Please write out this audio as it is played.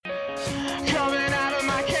Coming out of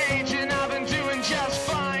my cage and I've been doing just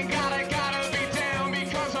fine. Gotta be down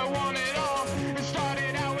because I want it all. It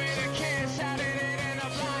started out with a kiss, how did it end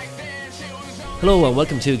up like this? It was only Hello and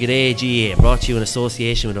welcome to G'day GA, brought to you in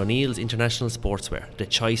association with O'Neill's International Sportswear, the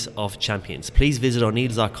choice of champions. Please visit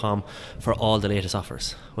o'neills.com for all the latest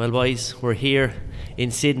offers. Well boys, we're here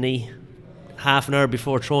in Sydney, half an hour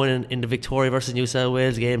before throwing in the Victoria versus New South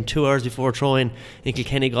Wales game, 2 hours before throwing in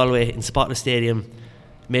Kilkenny Galway in Spotless Stadium.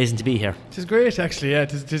 Amazing to be here. It is great, actually. Yeah,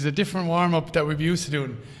 it is a different warm up that we'd be used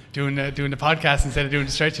to doing the podcast instead of doing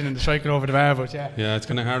the stretching and the striking over the bar. But yeah, it's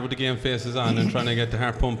kind of hard with the game faces on and trying to get the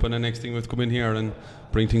heart pumping. And next thing we've come in here and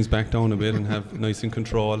bring things back down a bit and have nice in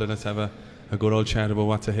control. And let's have a good old chat about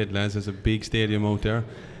what's ahead, lads. There's a big stadium out there.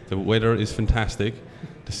 The weather is fantastic.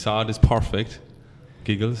 The sod is perfect.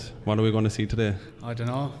 Giggles, what are we going to see today? I don't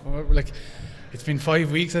know. It's been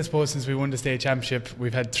 5 weeks, I suppose, since we won the state championship.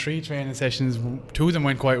 We've had 3 training sessions. 2 of them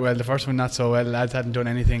went quite well. The first one not so well. The lads hadn't done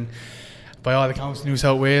anything. By all accounts, New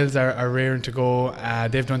South Wales are raring to go.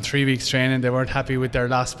 They've done 3 weeks training. They weren't happy with their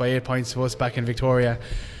loss by 8 points to us back in Victoria.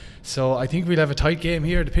 So I think we'll have a tight game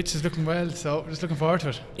here. The pitch is looking well, so just looking forward to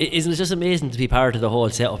it. Isn't it just amazing to be part of the whole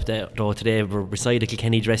setup though today? We're beside the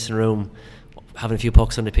Kilkenny dressing room, having a few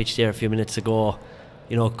pucks on the pitch there a few minutes ago.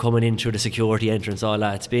 You know, coming in through the security entrance, all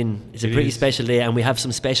that. It's a pretty special day, and we have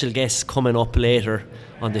some special guests coming up later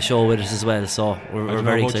on the show with us as well. So we're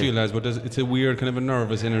very excited. You lads, but it's a weird kind of a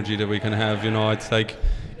nervous energy that we can have. You know, it's like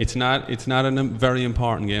it's not a very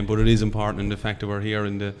important game, but it is important in the fact that we're here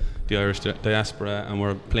in the Irish diaspora and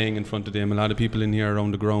we're playing in front of them. A lot of people in here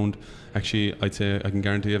around the ground. Actually, I'd say I can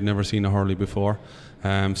guarantee I've never seen a hurley before.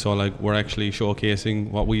 So like we're actually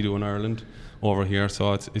showcasing what we do in Ireland over here,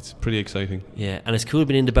 so it's pretty exciting. Yeah, and it's cool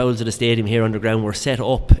being in the bowels of the stadium here underground. We're set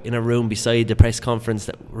up in a room beside the press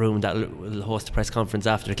conference room that will host the press conference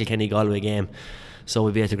after the Kilkenny Galway game, so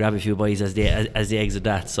we'll be able to grab a few boys as they exit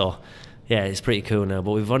that. So yeah, it's pretty cool now,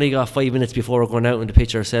 but we've only got 5 minutes before we're going out in the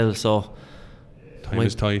pitch ourselves, so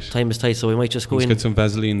Time is tight, so we might just go in. Let's get some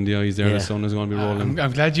Vaseline in the eyes there. Yeah. The sun is going to be rolling.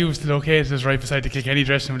 I'm glad you was located us right beside the Kilkenny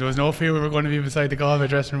dressing room. There was no fear we were going to be beside the Galway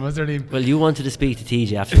dressing room, was there, Liam? Well, you wanted to speak to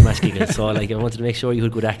TJ after the match, Giggles, so I wanted to make sure you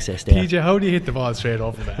had good access there. TJ, how do you hit the ball straight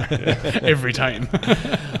over that? Every time.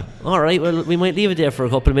 Alright, well, we might leave it there for a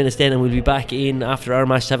couple of minutes then, and we'll be back in after our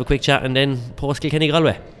match to have a quick chat, and then post Kilkenny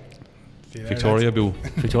Galway. Victoria Boo.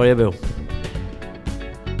 Victoria Boo.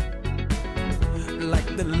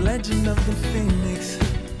 Like the legend of the Phoenix,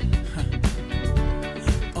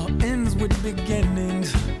 all ends with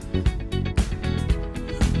beginnings.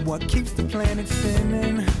 What keeps the planet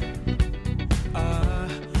spinning?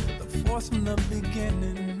 The force from the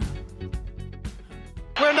beginning.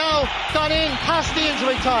 We're now gone in past the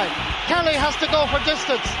injury time. Kelly has to go for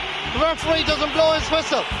distance. The referee doesn't blow his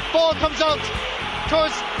whistle. Ball comes out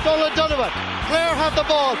towards Donald Donovan. Clare have the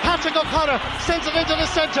ball. Patrick O'Connor sends it into the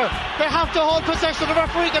centre. They have to hold possession. The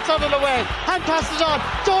referee gets out of the way. Hand passes on.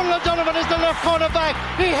 Donald Donovan is the left corner back.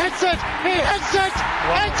 He hits it.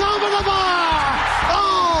 It's over the bar.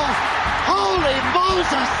 Oh, holy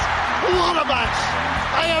Moses. What a match.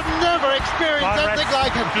 I have never experienced anything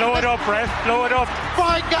like it. Blow it up, Brett. Blow it up.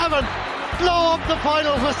 Brian Gavin, blow up the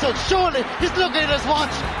final whistle. Surely he's looking at his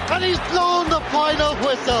watch and he's blown the final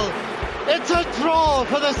whistle. It's a draw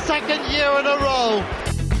for the second year in a row.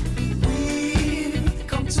 We've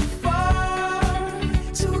come too far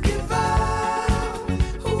to give up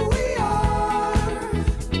who we are.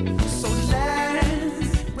 So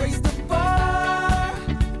let's raise the bar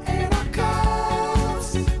and our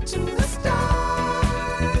cups to the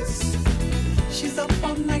stars. She's up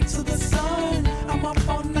all night to the sun. I'm up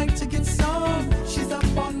all night to get some. She's up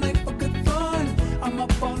all night for good fun. I'm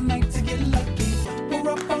up all night to get lucky.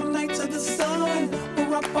 We're up all night to the sun.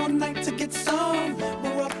 We're up all night to get some.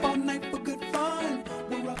 We're up all night for good fun.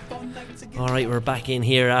 We're up all night to get. Alright, we're back in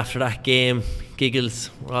here after that game. Giggles.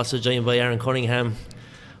 We're also joined by Aaron Cunningham,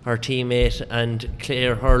 our teammate and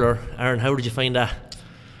Clare hurler. Aaron, how did you find that?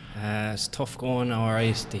 It's tough going,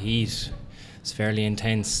 alright. The heat is fairly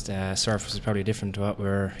intense. The surface is probably different to what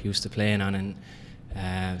we're used to playing on, and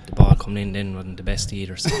the ball coming in then wasn't the best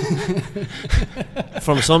either. So.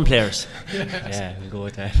 From some players. Yeah, we'll go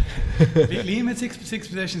with that. Liam had six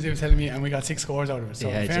possessions, he was telling me, and we got 6 scores out of it. So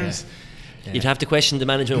in fairness, you'd have to question the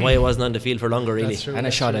management why it wasn't on the field for longer, really. That's true, and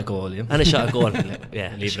a shot at goal, yeah. And a shot at goal.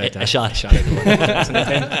 Yeah, Leave it at that. a shot at goal. It's an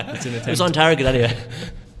attempt. It was on target anyway.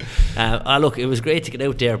 Look, it was great to get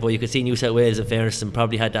out there, but you could see New South Wales, in fairness, and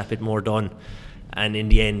probably had that bit more done, and in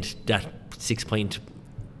the end that 6-point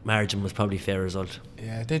margin was probably a fair result.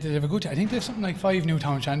 Yeah, they have a good. I think they have something like 5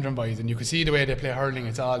 Newtown Chandron boys, and you can see the way they play hurling.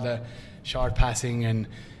 It's all the short passing, and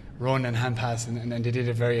run and hand pass, and they did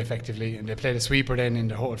it very effectively. And they played a sweeper then in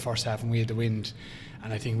the whole first half, and we had the wind.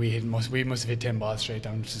 And I think we must have hit 10 balls straight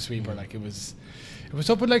down to the sweeper. Like it was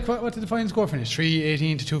up with like what did the final score finish?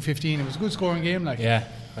 3-18 to 2-15. It was a good scoring game. Like Yeah,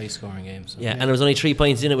 high scoring game. So. Yeah, and there was only 3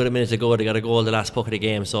 points in it with a minute to go. They got a goal the last puck of the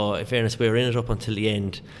game. So in fairness, we were in it up until the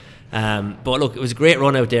end. But look, it was a great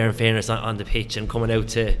run out there. In fairness, on the pitch and coming out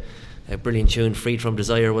to a brilliant tune. Freed from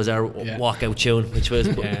Desire was our walkout tune, which was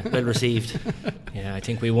well received. Yeah, I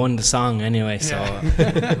think we won the song anyway, so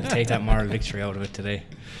we'll take that moral victory out of it today.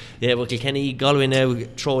 Yeah, but Kilkenny, Galway now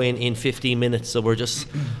throw in 15 minutes, so we're just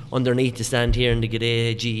underneath the stand here in the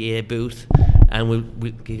G'day GA booth, and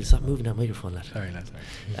we'll stop moving that microphone, lad. Sorry, lads.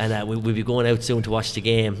 And we'll be going out soon to watch the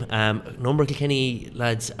game. A number of Kilkenny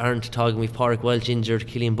lads aren't talking. We've Pádraig Welch injured,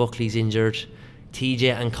 Killian Buckley's injured,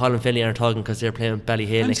 TJ and Colin Fennelly aren't talking because they're playing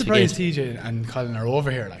Ballyhale I'm next surprised weekend. TJ and Colin are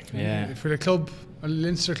over here. Like, for the club, a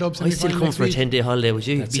Leinster club. I still come for a 10-day holiday. Would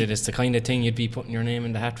you? That's it. It's the kind of thing you'd be putting your name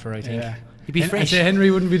in the hat for, I think. Yeah. You'd be fresh. I say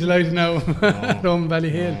Henry wouldn't be delighted now. Home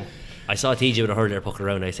Ballyhale. No. I saw TJ with a hurler pucking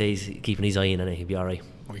around. I say he's keeping his eye in, and he'd be all right.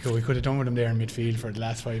 We could have done with him there in midfield for the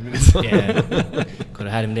last 5 minutes. Yeah, could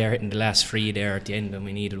have had him there hitting the last free there at the end when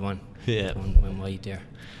we needed one. Yeah. One wide there.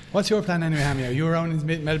 What's your plan anyway, Hammy? Are you around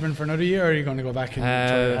in Melbourne for another year, or are you going to go back and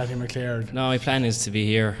try Hattie McClare? No, my plan is to be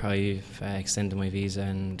here. I've extended my visa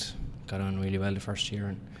and got on really well the first year.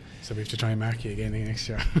 And So we have to try and mark you again next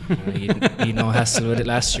year. you no hassle with it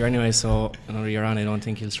last year anyway, so another year on I don't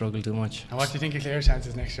think he'll struggle too much. And what do you think of Clare's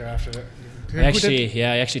chances next year after that? I actually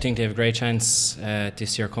think they have a great chance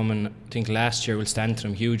this year coming. I think last year will stand to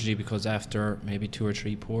them hugely because after maybe 2 or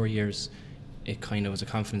 3 poor years, it kind of was a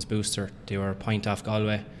confidence booster. They were a point off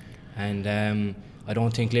Galway, and I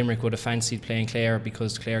don't think Limerick would have fancied playing Clare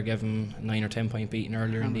because Clare gave them a 9 or 10 point beating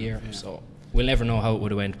earlier in the year. So we'll never know how it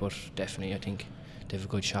would have went, but definitely I think they have a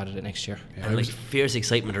good shot at it next year. And like fierce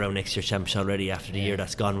excitement around next year's championship already after the year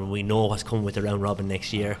that's gone, when we know what's coming with the round robin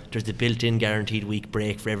next year. There's the built-in guaranteed week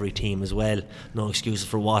break for every team as well. No excuses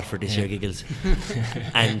for Watford this year, Giggles.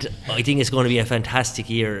 And I think it's going to be a fantastic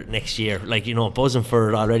year next year. Like, you know, buzzing for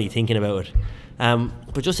it already, thinking about it.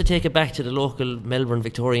 But just to take it back to the local Melbourne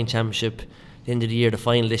Victorian Championship, the end of the year, the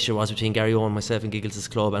final this year was between Gary Owen, myself and Giggles'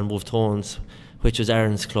 club, and Wolf Tones, which was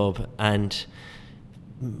Aaron's club, and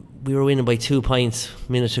we were winning by 2 points,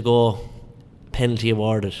 minute to go, penalty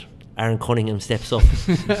awarded. Aaron Cunningham steps up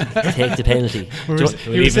to take the penalty.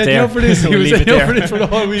 He was setting up for this. He was setting up for this for the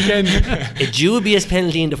whole weekend. A dubious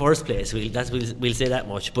penalty in the first place. We'll say that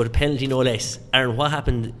much, but a penalty no less. Aaron, what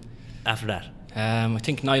happened after that? I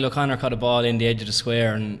think Niall O'Connor caught a ball in the edge of the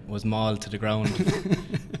square and was mauled to the ground.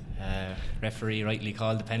 Referee rightly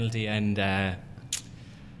called the penalty, and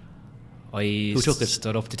I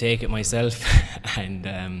stood up to take it myself,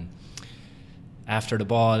 and after the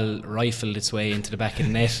ball rifled its way into the back of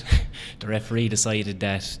the net, the referee decided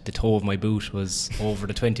that the toe of my boot was over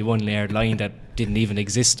the 21-yard line that didn't even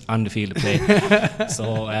exist on the field of play.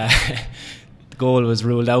 So the goal was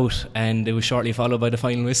ruled out, and it was shortly followed by the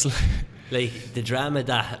final whistle. Like, the drama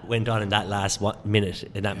that went on in that last minute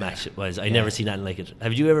in that match was, I never seen anything like it.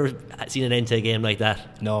 Have you ever seen an end to a game like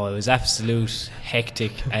that? No, it was absolute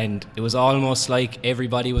hectic, and it was almost like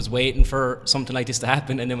everybody was waiting for something like this to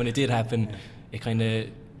happen, and then when it did happen, it kind of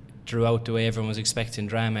drew out the way everyone was expecting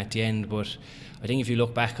drama at the end. But I think if you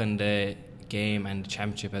look back on the game and the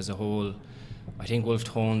championship as a whole, I think Wolf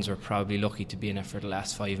Tones were probably lucky to be in it for the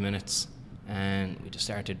last 5 minutes, and we just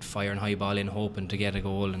started firing high ball in, hoping to get a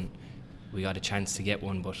goal, and we got a chance to get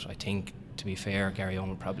one. But I think, to be fair, Gary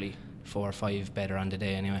Owen were probably 4 or 5 better on the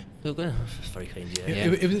day anyway. Oh, good. That's very kind of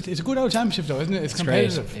you. It's a good old championship though, isn't it? It's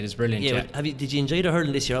competitive. Great. It is brilliant. Yeah. Did you enjoy the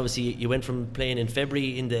hurling this year? Obviously, you went from playing in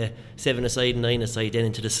February in the 7-a-side and 9-a-side, then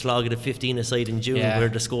into the slog of the 15-a-side in June, where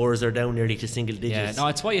the scores are down nearly to single digits. Yeah, no,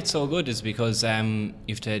 it's why it's so good is because you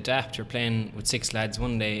have to adapt. You're playing with 6 lads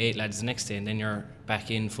one day, 8 lads the next day, and then you're back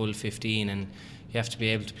in full 15, and you have to be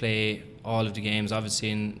able to play all of the games.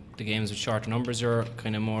 Obviously, in the games with shorter numbers, you're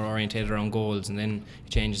kind of more orientated around goals, and then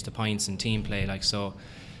it changes to points and team play. Like, so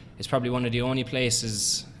it's probably one of the only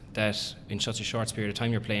places that in such a short period of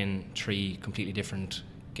time you're playing 3 completely different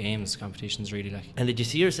games, competitions, really. Like. And did you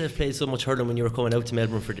see yourself play so much hurling when you were coming out to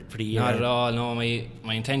Melbourne for the year? Not at all. No, my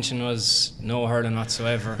intention was no hurling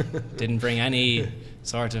whatsoever. Didn't bring any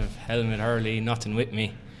sort of helmet hurley, nothing with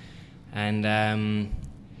me, and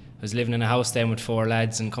I was living in a house then with 4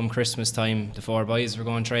 lads, and come Christmas time, the 4 boys were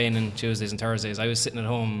going training Tuesdays and Thursdays. I was sitting at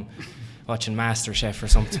home watching MasterChef or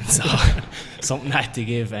something, so something had to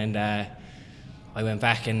give. And I went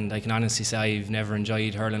back, and I can honestly say I've never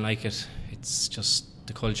enjoyed hurling like it. It's just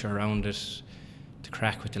the culture around it, the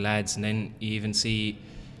crack with the lads, and then you even see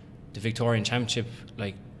the Victorian Championship,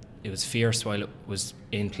 like it was fierce while it was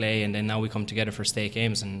in play, and then now we come together for state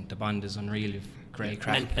games, and the bond is unreal. You've great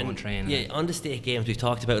crack and training. Yeah, on the state games we've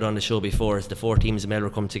talked about it on the show before. As the 4 teams in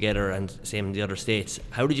Melbourne come together, and same in the other states.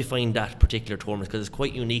 How did you find that particular tournament? Because it's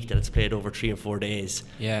quite unique that it's played over 3 or 4 days.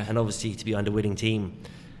 Yeah. And obviously to be on the winning team.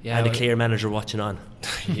 Yeah, and a well- clear manager watching on.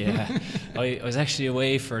 Yeah, I was actually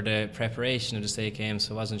away for the preparation of the state games,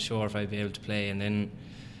 so I wasn't sure if I'd be able to play, and then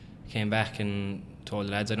came back and told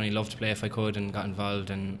the lads I'd only love to play if I could, and got involved.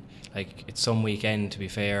 And like, it's some weekend, to be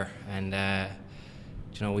fair, and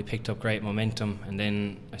you know, we picked up great momentum, and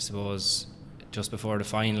then I suppose just before the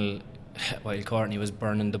final, while Courtney was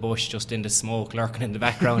burning the bush just in the smoke lurking in the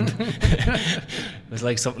background, it was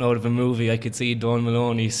like something out of a movie. I could see Don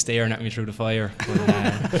Maloney staring at me through the fire.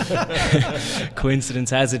 But, coincidence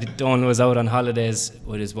has it, Don was out on holidays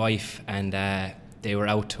with his wife, and they were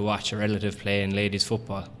out to watch a relative play in ladies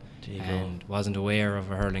football, and wasn't aware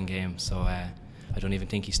of a hurling game, so I don't even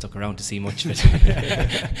think he stuck around to see much of it.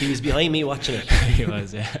 He was behind me watching it. He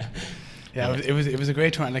was, yeah. Yeah, it was a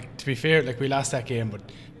great tournament. Like, to be fair, like, we lost that game, but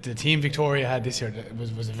the team Victoria had this year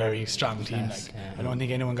was a very strong team. Yes, Like, yeah. I don't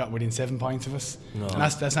think anyone got within 7 points of us. No. And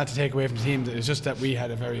that's not to take away from the team. It's just that we had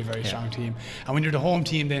a very, very strong team. And when you're the home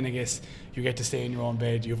team, then I guess you get to stay in your own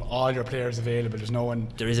bed. You have all your players available. There's no one.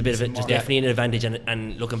 There is a bit of it. missing There's more. definitely an advantage,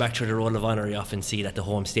 and looking back through the Roll of Honour, you often see that the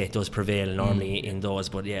home state does prevail normally in those.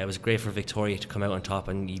 But yeah, it was great for Victoria to come out on top,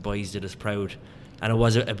 and you boys did us proud. And it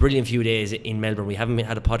was a brilliant few days in Melbourne. We haven't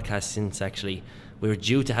had a podcast since, actually. We were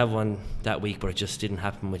due to have one that week, but it just didn't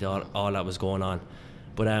happen with all that was going on.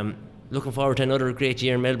 But looking forward to another great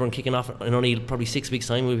year in Melbourne, kicking off in only probably 6 weeks'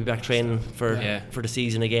 time. We'll be back training for the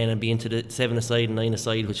season again, and be into the 7-a-side and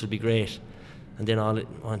 9-a-side, which will be great. And then on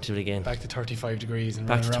to it again. Back to 35 degrees and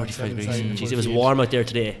Back to running around 35 degrees. seven-a-side in Jeez, full it was field. warm out there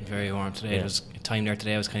today. Very warm today. Yeah. It was a time there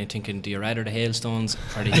today I was kind of thinking, do you rather the hailstones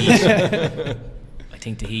or the heat? I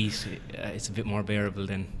think the heat, it's a bit more bearable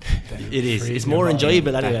than It is. It's freezing more your body.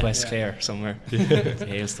 enjoyable back anyway. West Clare somewhere. The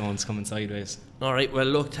hailstones coming sideways. All right, well,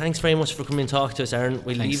 look, thanks very much for coming and talk to us, Aaron.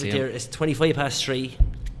 We'll Thanks, leave it Liam. there. It's 3:25.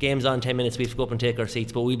 Game's on 10 minutes. We have to go up and take our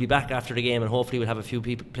seats, but we'll be back after the game, and hopefully we'll have a few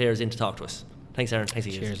players in to talk to us. Thanks, Aaron. Thanks,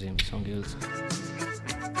 again. Cheers, Liam. Some gills.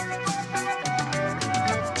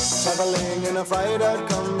 Traveling in a fried-out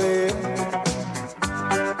Kombi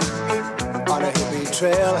on a hippie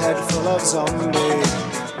trailhead full of zombies.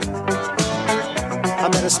 I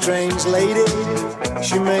met a strange lady,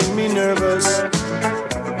 she made me nervous.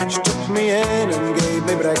 She took me in and gave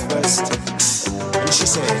me breakfast. And she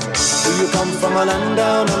said, do you come from a land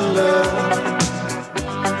down under,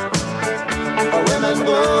 where women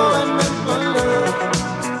go and men wonder?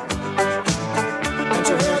 Can't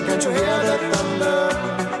you hear the thunder?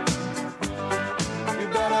 You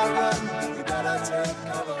better run, you better take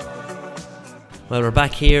cover. Well, we're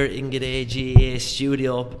back here in G'day GAA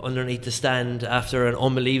studio underneath the stand after an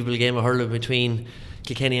unbelievable game of hurling between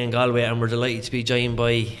Kilkenny and Galway, and we're delighted to be joined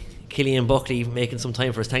by Killian Buckley making some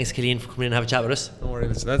time for us. Thanks, Killian, for coming in and have a chat with us. Don't worry,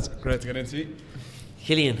 that's great to get into.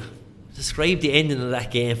 Killian, describe the ending of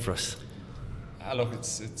that game for us. Look,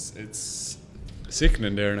 it's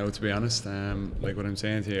sickening there now, to be honest. Like what I'm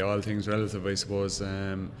saying to you, all things relative, I suppose.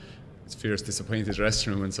 It's fierce disappointed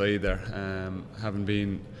dressing room inside there. Having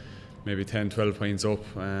been maybe 10-12 points up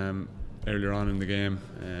earlier on in the game,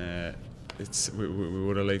 we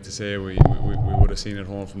would have liked to say we would have seen it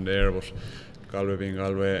home from there, but Galway being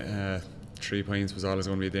Galway, 3 points was always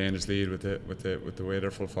going to be a dangerous lead with the way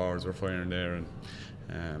their full forwards were firing there, and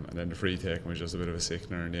then the free taking was just a bit of a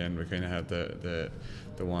sickener. In the end, we kind of had the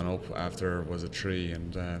one up after was a 3,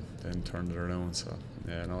 and then turned it around. So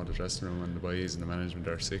yeah, no, the dressing room and the boys and the management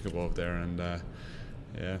are sick above there, and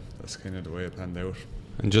yeah, that's kind of the way it panned out.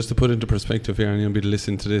 And just to put into perspective here, and you'll be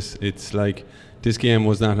listening to this, it's like this game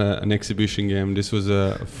was not an exhibition game. This was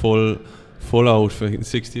a full out for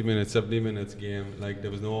 60 minutes, 70 minutes game. Like,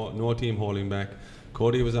 there was no team holding back.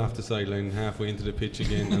 Cody was off the sideline halfway into the pitch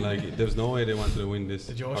again, and like there was no way they wanted to win this.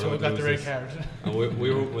 The Joe or Show got the lose red this. card. And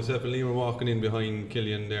we were, myself and Liam were walking in behind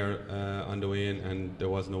Killian there on the way in, and there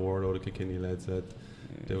wasn't a word out of Kilkenny lads that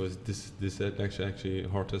there was this actually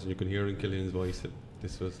hurt us, and you could hear in Killian's voice that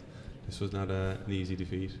this was not an easy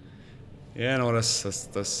defeat. Yeah, no, that's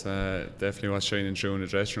definitely what's shining through in the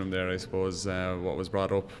dressing room there. I suppose what was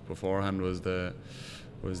brought up beforehand was the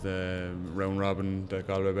round robin that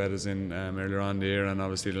Galway bet us in earlier on in the year, and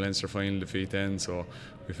obviously the Leinster final defeat then. So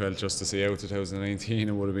we felt just to see out 2019,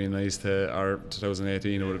 it would have been nice or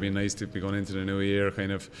 2018, it would have been nice to be going into the new year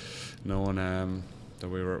kind of knowing that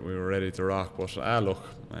we were ready to rock. But look,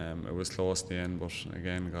 it was close to the end. But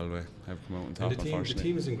again, Galway have come out on top. And the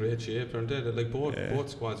team is in great shape, aren't they? Like both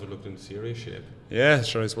squads were looking in serious shape. Yeah,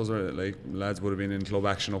 sure. I suppose like lads would have been in club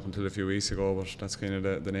action up until a few weeks ago, but that's kind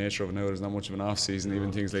of the nature of it now. There's not much of an off season.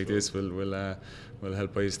 Even things like this will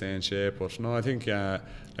help guys stay in shape. But no, I think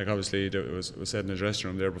like obviously it was said in the dressing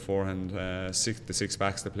room there beforehand. The six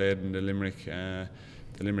backs that played in the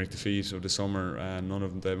Limerick defeat of the summer, none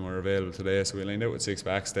of them were available today, so we lined out with 6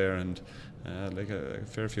 backs there, and like a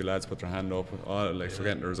fair few lads put their hand up,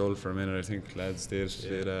 forgetting the result for a minute. I think lads did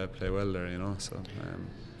play well there, so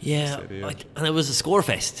and it was a score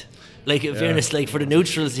fest. Like in fairness, like for the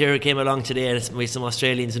neutrals here who came along today, and we had some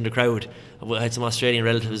Australians in the crowd. I had some Australian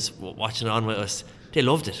relatives watching it on with us. They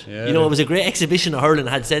loved it. It was a great exhibition of hurling. It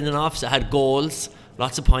had sending offs, it had goals,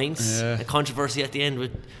 lots of points. A controversy at the end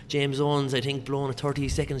with James Owens, I think, blowing 30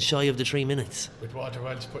 seconds shy of the 3 minutes. With Walter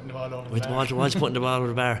Welch putting the ball over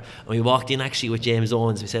the bar. And we walked in actually with James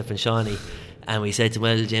Owens, myself and Shawnee, and we said to him,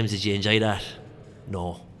 well, James, did you enjoy that?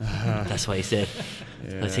 No. That's what he said.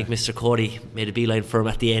 I think Mr. Cody made a beeline for him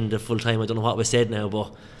at the end of full time. I don't know what was said now,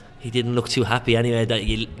 but he didn't look too happy anyway that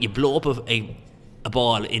you blow up a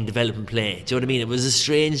ball in development play. Do you know what I mean? It was a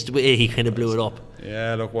strange way he kind of blew it up.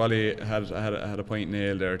 Yeah, look, Wally had a point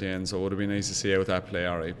nailed there at the end, so it would have been nice to see out that play,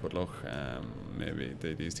 alright. But look, maybe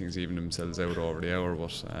these things even themselves out over the hour.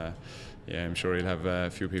 But I'm sure he'll have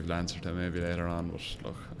a few people answer to maybe later on. But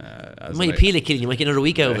look, you might appeal it, Killian. You might get another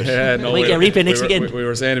week out of it. Yeah, no, you might get a replay next weekend. We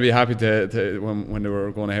were saying to be happy to when they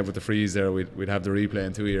were going ahead with the freeze there, we'd have the replay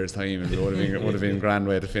in 2 years' time, and it would have been a grand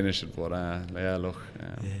way to finish it. But look.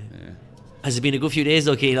 Has it been a good few days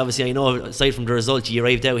though, Keane? Obviously, I know aside from the result, you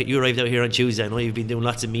arrived out here on Tuesday. I know you've been doing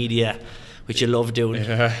lots of media, which you love doing.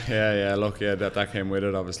 Yeah. Look, that came with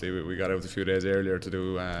it. Obviously, we got out a few days earlier to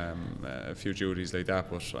do a few duties like that,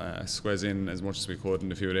 but squeezed in as much as we could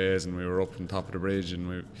in a few days, and we were up on top of the bridge, and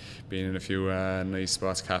we've been in a few nice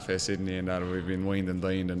spots, Cafe Sydney and that. We've been wined and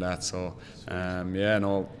dined and that. So,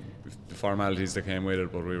 the formalities that came with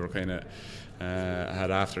it, but we were kind of.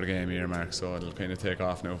 Had after the game earmarked, so it'll kind of take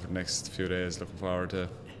off now for the next few days. Looking forward to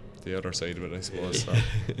the other side of it, I suppose. So.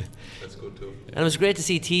 That's good too. And it was great to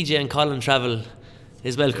see TJ and Colin travel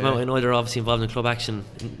as well come out. I know they're obviously involved in club action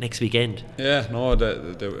next weekend. Yeah, no,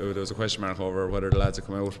 there was a question mark over whether the lads would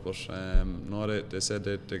come out, but they said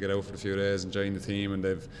they get out for a few days and join the team, and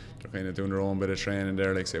they're kind of doing their own bit of training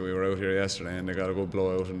there. Like say we were out here yesterday, and they got a good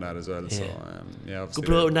blowout in that as well. So good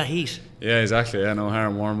blowout in that heat. Yeah, exactly. Yeah, no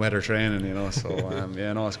harm, warm weather training, So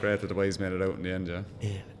it's great that the boys made it out in the end. Yeah.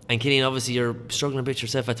 And Killian, obviously you're struggling a bit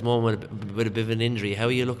yourself at the moment with a bit of an injury. How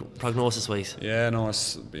are you looking prognosis wise? Yeah, no,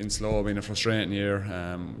 it's been slow, been a frustrating year.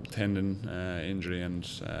 Tendon injury and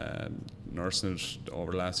nursing it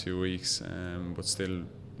over the last few weeks, but still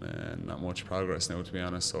not much progress now, to be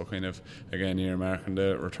honest. So kind of again earmarking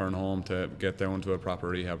the return home to get down to a proper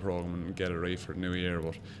rehab program and get it right for the new year.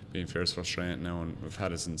 But being fierce frustrating now, and we've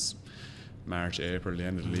had it since March, April, the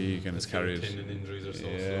end of the league, and it's carried. Injuries or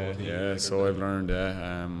so. So I've learned.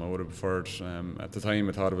 I would have preferred. At the time,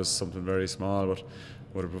 I thought it was something very small, but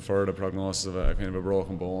would have preferred a prognosis of a kind of a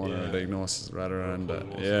broken bone or a diagnosis rather. And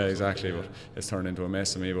exactly. But it's turned into a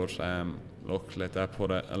mess of me. But look, let that put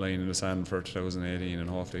a line in the sand for 2018, and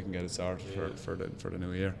hopefully we can get it started for the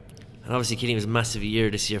new year. And obviously, Killian, was a massive year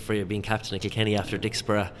this year for you, being captain of Kilkenny after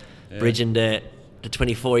Dixborough, bridging the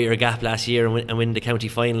 24-year gap last year and win the county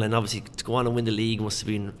final, and obviously to go on and win the league must have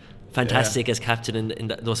been fantastic as captain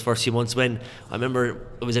in those first few months. When I remember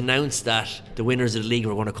it was announced that the winners of the league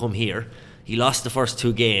were going to come here, he lost the first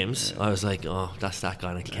 2 games. I was like, oh, that's that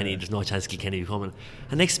guy. Like Kilkenny, there's no chance Kilkenny will be coming.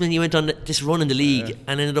 And next minute, you went on this run in the league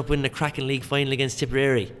and ended up winning the cracking league final against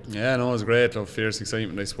Tipperary. Yeah, no, it was great. Fierce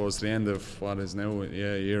excitement, I suppose, to the end of what is now a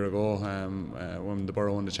year ago when the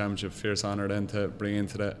Borough won the championship. Fierce honour then to bring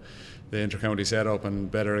into the inter-county setup,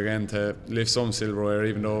 and better again to lift some silverware,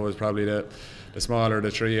 even though it was probably the smaller of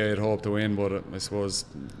the 3 I had hoped to win. But I suppose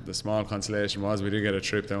the small consolation was we did get a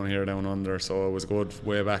trip down here, down under, so it was good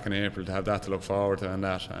way back in April to have that to look forward to, and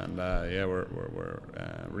we're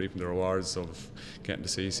reaping the rewards of getting to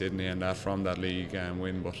see Sydney and that from that league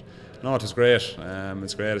win. But no, it was great.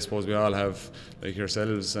 It's great. I suppose we all have, like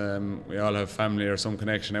yourselves, we all have family or some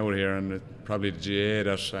connection out here, and probably the GA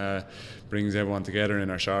that brings everyone together in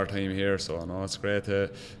our short time here. So no, it's great to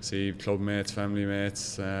see club mates, family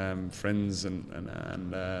mates, friends,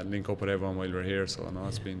 and link up with everyone while we're here. So no,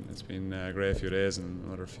 it's been a great few days, and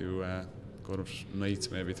another few good nights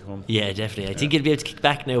maybe to come. Yeah, definitely. I think you'll be able to kick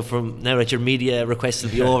back now that your media requests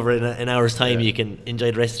will be over in an hour's time. You can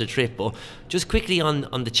enjoy the rest of the trip. But just quickly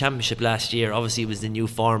on the championship last year, obviously it was the new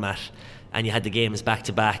format. and you had the games back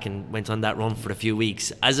to back and went on that run for a few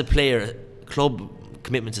weeks. As a player, club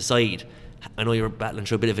commitments aside, I know you were battling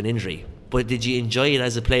through a bit of an injury, but did you enjoy it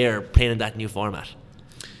as a player playing in that new format?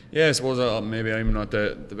 Yeah, I suppose maybe I'm not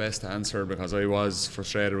the best answer, because I was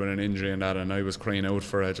frustrated with an injury and that, and I was crying out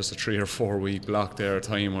for just a 3 or 4 week block there, a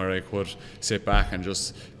time where I could sit back and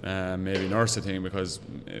just maybe nurse the thing, because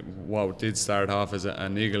what did start off as a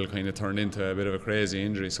niggle kind of turned into a bit of a crazy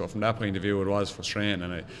injury. So from that point of view, it was frustrating,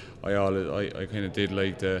 and I kind of did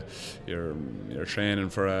like you're training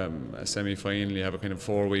for a semi-final, you have a kind of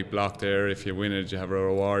 4 week block there. If you win it, you have a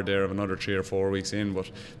reward there of another 3 or 4 weeks in,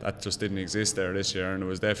 but that just didn't exist there this year, and it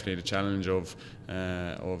was definitely the challenge of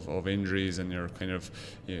injuries, and you're kind of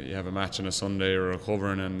you have a match on a Sunday, you're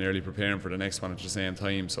recovering and nearly preparing for the next one at the same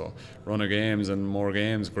time. So run of games and more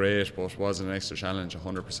games, great, but was an extra challenge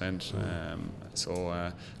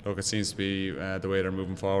 100%. Look, it seems to be the way they're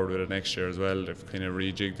moving forward with it next year as well. They've kind of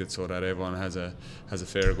rejigged it so that everyone has a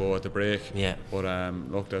fair go at the break. Yeah. But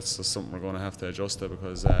look, that's just something we're going to have to adjust to,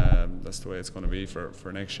 because that's the way it's going to be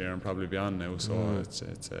for next year and probably beyond now. So it's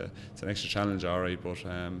an extra challenge, all right. But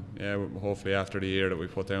hopefully after the year that we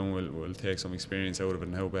put down, we'll take some experience out of it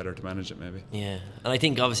and how better to manage it maybe. Yeah, and I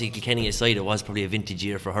think obviously Kilkenny aside, it was probably a vintage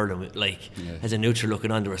year for hurling. As a neutral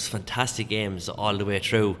looking on, there was fantastic games all the way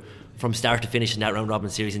through, from start to finish in that round robin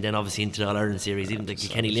series, and then obviously into the All-Ireland series. Even the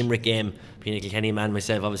Kilkenny Limerick game, being a Kilkenny man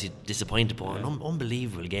myself, obviously disappointed, but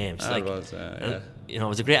unbelievable games. It was, it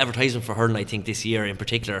was a great advertisement for hurling, I think, this year in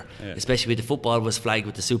particular, especially with the football was flagged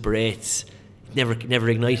with the Super 8s. Never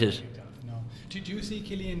ignited. No. Do you see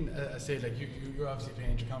Killian, say, like you're obviously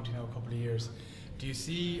playing inter-county now a couple of years, do you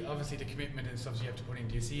see obviously the commitment and stuff you have to put in,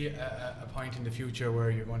 do you see a point in the future where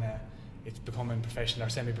you're going to, it's becoming professional or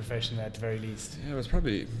semi-professional at the very least? Yeah, it was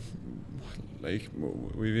probably like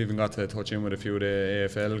we've even got to touch in with a few of the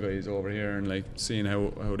AFL guys over here, and like seeing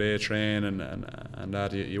how they train and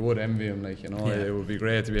that you would envy them, like, you know. It would be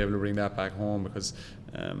great to be able to bring that back home, because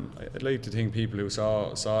I'd like to think people who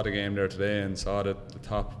saw the game there today and saw the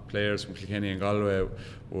top players from Kilkenny and Galway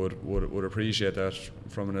would appreciate that.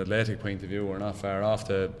 From an athletic point of view, we're not far off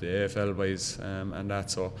the AFL boys and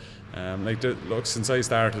that. So look, since I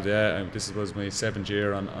started, this was my 7th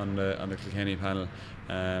year on the Kilkenny panel.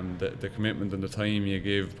 The commitment and the time you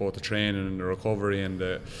give, both the training and the recovery and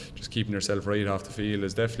just keeping yourself right off the field,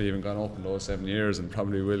 has definitely even gone up in those 7 years, and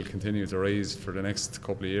probably will continue to rise for the next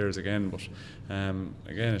couple of years again. But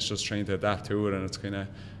again, it's just trying to adapt to it, and it's kind of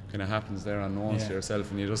happens there unknowns to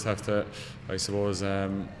yourself, and you just have to, I suppose,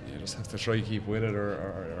 you just have to try keep with it,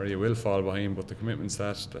 or you will fall behind. But the commitments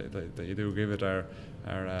that you do give it are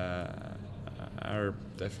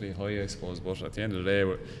definitely high, I suppose. But at the end of the day,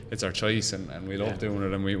 it's our choice, and we love doing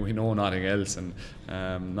it, and we know nothing else, and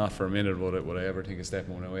not for a minute would I ever think of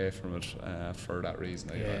stepping away from it for that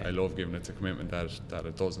reason. I love giving it the commitment that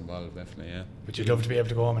it does involve, definitely. But you'd love to be able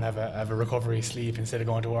to go home and have a recovery sleep instead of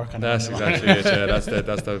going to work. That's exactly it. Yeah,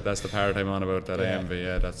 that's the part I'm on about, that I envy.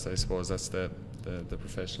 Yeah, I suppose that's the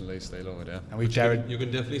professional lifestyle of it. Yeah. And you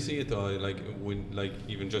can definitely see it though, like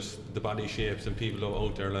even just the body shapes and people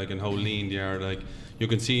out there, like, and how lean they are. Like, you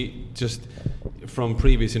can see just from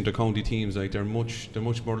previous inter-county teams, like they're much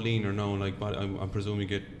more leaner now. Like, but I'm presuming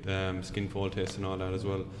you get skin fold tests and all that as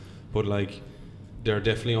well. But like, they're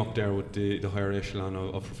definitely up there with the higher echelon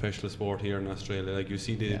of professional sport here in Australia. Like, you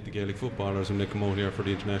see the Gaelic footballers when they come out here for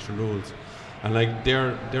the international rules, and like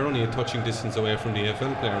they're only a touching distance away from the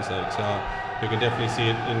AFL players. Like, so you can definitely see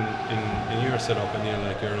it in your setup, and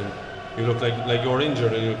you look like you're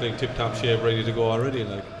injured, and you look like tip top shape, ready to go already.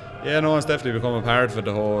 Like, yeah, no, it's definitely become a part of it.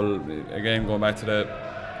 The whole, again, going back to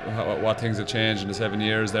what things have changed in the 7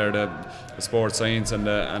 years there, the sports science and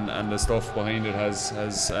the stuff behind it has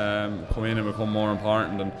come in and become more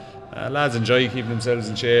important, and lads enjoy keeping themselves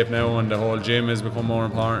in shape now, and the whole gym has become more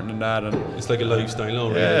important than that, and it's like a lifestyle now,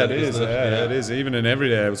 really. Yeah, it is. It is, even in every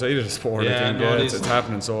day outside of the sport. I think it's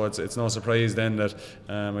happening. So it's no surprise then that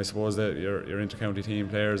I suppose that your inter-county team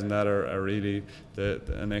players and that are really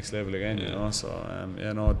the next level again. You know. So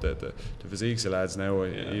the physiques of lads now, I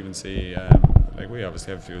even see. Like, we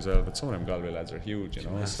obviously have a few as well, but some of them Galway lads are huge, you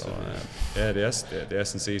know. Massive, so the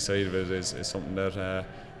S&C side of it is something that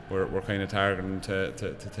we're kind of targeting to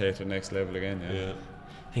take to the next level again. Yeah.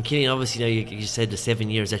 And Killian, obviously now you said the 7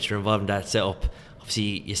 years that you're involved in that setup.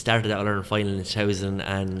 Obviously you started that All-Ireland final in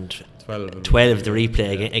 2012, the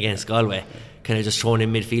replay against Galway. Kind of just thrown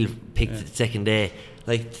in midfield, picked the second day.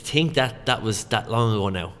 Like, to think that was that long ago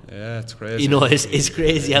now. Yeah, it's crazy. You know, it's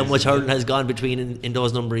crazy how much hurling has gone between in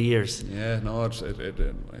those number of years. Yeah, no, I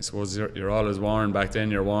suppose you're always warned. Back then,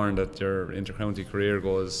 you're warned that your inter-county career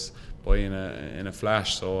goes by in a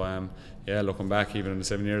flash. So yeah, looking back, even in the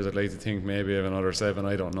 7 years, I'd like to think maybe of another 7.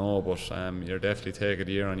 I don't know, but you're definitely take it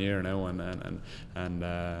year on year now, and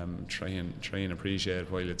try and appreciate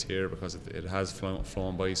it while it's here, because it has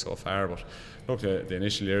flown by so far. But look, the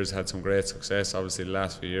initial years had some great success. Obviously, the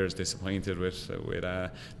last few years disappointed with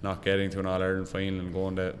not getting to an All-Ireland final and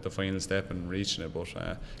going the final step and reaching it. But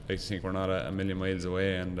I'd like to think we're not a million miles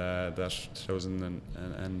away, and that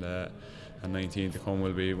 2019 to come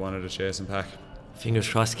will be one of the chasing pack. Fingers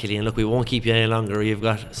crossed, Killian. Look, we won't keep you any longer. You've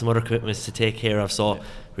got some other commitments to take care of, so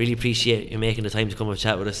really appreciate you making the time to come and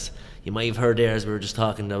chat with us. You might have heard there as we were just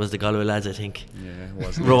talking, that was the Galway lads, I think. Yeah, it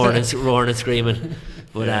was roaring and screaming.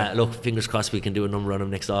 But look, fingers crossed we can do a number on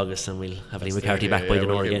them next August, and we'll have Liam McCarthy back by the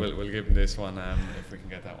door again. We'll give him this one if we can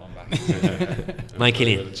get that one back. My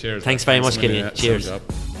Killian. Cheers. Thanks very much, Killian. Cheers.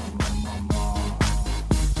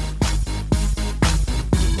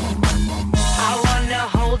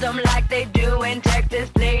 Hold them like they do in Texas,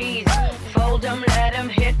 please. Fold them, let them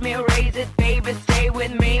hit me, raise it, baby, stay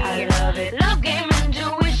with me. I love it. Love game,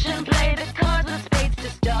 intuition, play the cards with spades to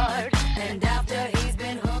start. And after he's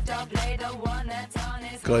been hooked, I'll play the one that's on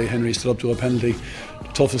his. Guy Henry stood up to a penalty, the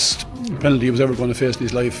toughest penalty he was ever going to face in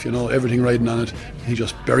his life, you know, everything riding on it. He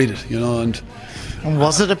just buried it, you know, and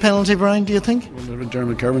was it a penalty, Brian, do you think? Well,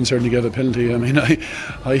 Dermot Kerwin certainly gave a penalty. I mean,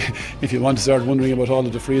 if you want to start wondering about all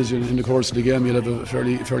of the frees in the course of the game, you'll have a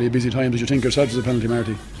fairly busy time. Did you think yourself as a penalty,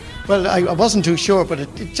 Marty? Well, I wasn't too sure, but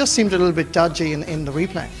it just seemed a little bit dodgy in the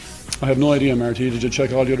replay. I have no idea, Marty. Did you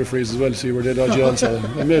check all the other frees as well to see were they dodgy also?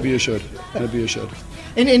 Maybe you should.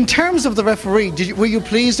 In terms of the referee, were you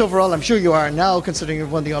pleased overall? I'm sure you are now, considering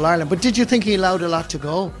you've won the All-Ireland, but did you think he allowed a lot to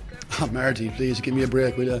go? Oh, Marty, please give me a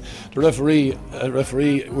break. The referee,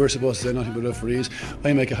 we're supposed to say nothing about referees.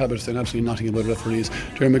 I make a habit of saying absolutely nothing about referees.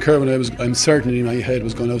 Dermot Kerwin, I'm certain in my head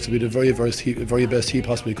was going out to be the very best he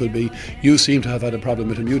possibly could be. You seem to have had a problem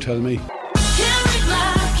with him. You tell me.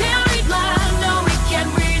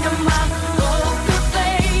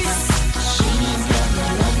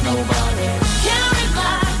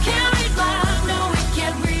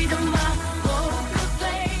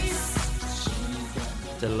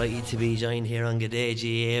 Delighted to be joined here on G'day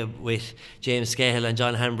GAA with James Scahill and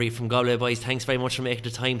John Hanbury from Galway Boys. Thanks very much for making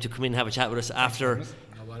the time to come in and have a chat with us after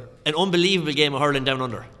an unbelievable game of hurling down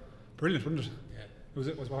under. Brilliant, wasn't it? Yeah.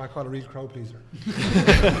 It was what I call a real crowd pleaser.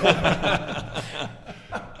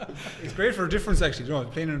 It's great for a difference, actually. You know,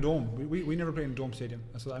 playing in a dome. We never played in a dome stadium.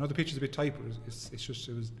 So I know the pitch is a bit tight, but it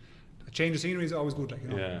was a change of scenery is always good. Like, you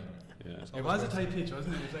know. Yeah. It was a tight pitch,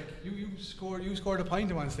 wasn't it? It was like you scored a point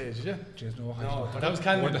at one stage, did you? Jeez, no, but that was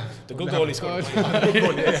Calvin. The good goalie scored.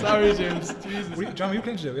 Sorry, James. Jesus. John, were you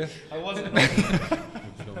playing today? Yeah. I wasn't.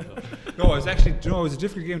 No, it was actually. It was a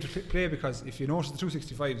difficult game to play because if you notice the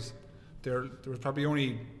 265s, there was probably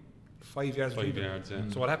only 5 yards. 5 yards. Yeah.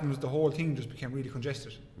 So what happened was the whole thing just became really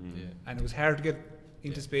congested, and it was hard to get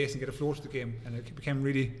into space and get a flow to the game, and it became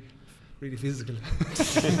really physical.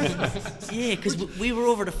 Yeah, because we were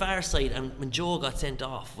over the far side, and when Joe got sent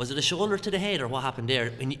off, was it a shoulder to the head or what happened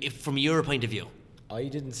there? From your point of view, I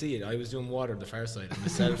didn't see it. I was doing water the far side, and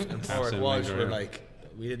myself and Padraig Walsh were like,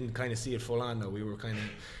 we didn't kind of see it full on. Though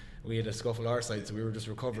we had a scuffle our side, so we were just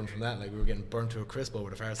recovering from that. Like we were getting burnt to a crisp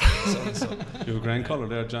over the far side of the sun. So. You have a grand colour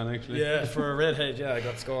there, John. Actually. Yeah, for a redhead. Yeah, I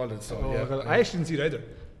got scalded. So I actually didn't see it either.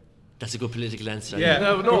 That's a good political answer. Yeah,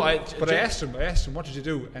 no. I asked him, what did you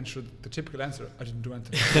do? And the typical answer, I didn't do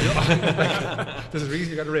anything. There's a reason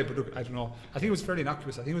you got a rate, but look, I don't know. I think it was fairly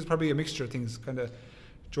innocuous. I think it was probably a mixture of things. Kind of,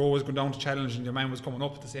 Joe was going down to challenge, and your man was coming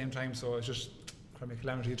up at the same time. So it's just probably a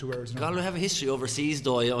calamity of 2 hours. Galway have a history overseas,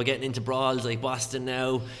 though. You know, getting into brawls like Boston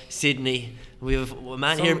now, Sydney. We have a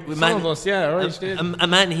man here. A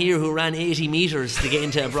man here who ran 80 metres to get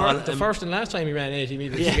into a brawl. The first and last time he ran 80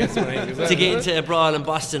 metres to get into a brawl in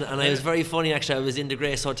Boston, and it was very funny actually. I was in the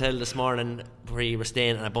Grace Hotel this morning where you were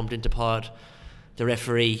staying, and I bumped into Pod, the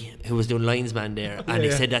referee who was doing linesman there, and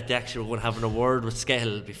he said that they actually were going to have a word with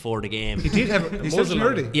Scahill before the game. He did have a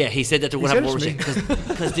early. Yeah, he said that they were going to have a word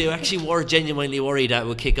because they actually were genuinely worried that it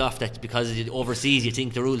would kick off, that because overseas you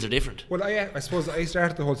think the rules are different. Well, I suppose I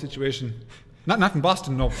started the whole situation. Not in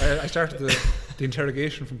Boston, no. I started the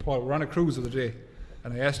interrogation from Paul. We're on a cruise the other day,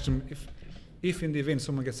 and I asked him if in the event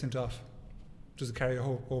someone gets sent off, does it carry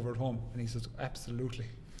over at home? And he says, absolutely.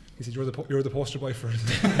 He said, you're the poster boy for it.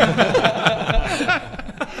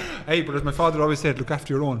 Hey, but as my father always said, look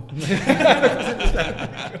after your own. Simple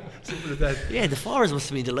as that. Yeah, the Forwards must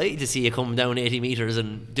have been delighted to see you come down 80 metres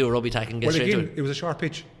and do a rugby tack and get straight to it. It was a short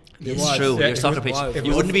pitch. It's true. Your soccer pitch.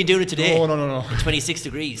 You wouldn't be doing it today. No. 26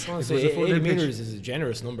 degrees. Oh, It so was a full 80 pitch. meters is a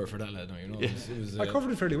generous number for that lad. No, you know, it was, I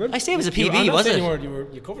covered it fairly well. I say it was a I'm PB, not wasn't saying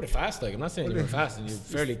it? you covered it fast. Like I'm not saying you were fast, and you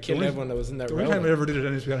fairly killed only- everyone that was in that The only time I round. ever did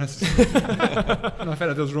it, to be honest. No, I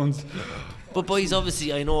fell at those runs. But boys,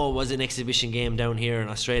 obviously, I know it was an exhibition game down here in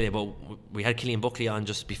Australia, but we had Killian Buckley on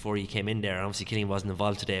just before he came in there, and obviously Killian wasn't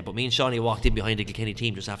involved today. But me and Shawnee walked in behind the Kilkenny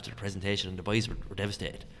team just after the presentation, and the boys were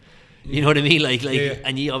devastated. You know what I mean? Like, Yeah.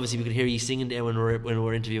 and you obviously we could hear you singing there when we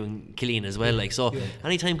were interviewing Killian as well. Like, so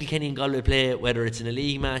anytime Kilkenny and Galway play, whether it's in a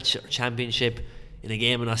league match or championship, in a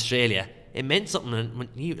game in Australia, it meant something. And when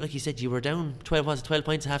you, like you said, you were down 12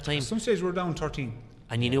 points at half time, At some stage we were down 13.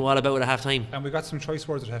 and you knew all about it at half time. And we got some choice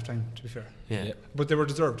words at half time, to be fair. Yeah. But they were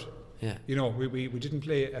deserved. Yeah. You know, we didn't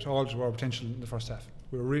play at all to our potential in the first half.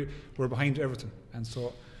 We were behind everything. And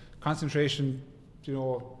so concentration, you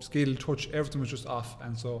know, skill, touch, everything was just off.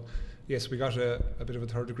 And so, yes, we got a bit of a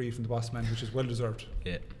third degree from the boss man, which is well deserved.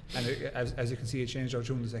 Yeah. And as you can see, it changed our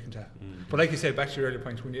tune in the second half. But like you said, back to your earlier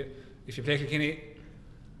point, if you play Kilkenny,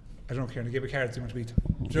 I don't care, they give a card, you want to beat them.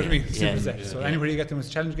 Do you know what I mean? Simple as that. So anywhere you get them, it's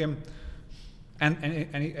a challenge game. And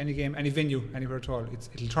any game, any venue, anywhere at all,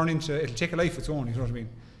 it'll take a life of its own. You know what I mean?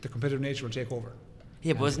 The competitive nature will take over.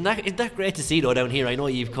 Yeah, but isn't that great to see though down here? I know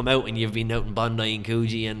you've come out and you've been out in Bondi and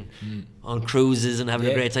Coogee and on cruises and having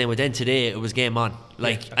a great time, but then today it was game on.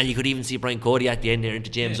 And you could even see Brian Cody at the end there into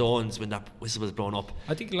James Owens when that whistle was blown up.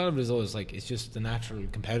 I think a lot of it is always like it's just the natural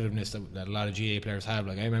competitiveness that a lot of GA players have.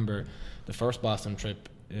 Like I remember the first Boston trip.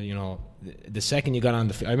 You know, the second you got on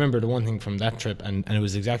I remember the one thing from that trip, and it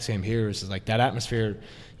was the exact same here. Is like that atmosphere.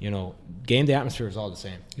 You know, game day atmosphere is all the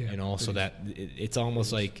same. You know, so that it's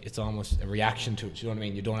almost a reaction to it. You know what I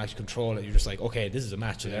mean? You don't actually control it. You're just like, okay, this is a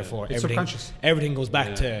match, so therefore It's everything goes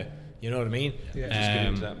back to. You know what I mean? Just get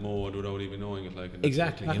into that mode without even knowing it. Like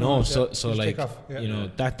Exactly, Like, you know. So just like, take off. you know,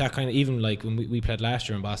 that kind of, even like when we played last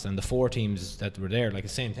year in Boston, the 4 teams that were there, like the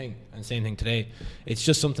same thing, and same thing today. It's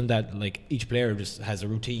just something that like each player just has a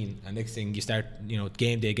routine, and next thing you start, you know,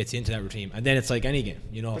 game day gets into that routine, and then it's like any game,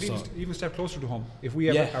 you know. But So even step closer to home. If we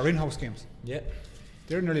have our in-house games,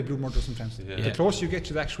 they're nearly blue murder sometimes. The closer you get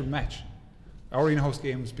to the actual match, our in-house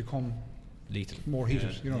games become lethal, more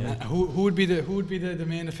heated. You know what I mean? Who would be the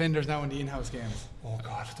main offenders now in the in-house games? Oh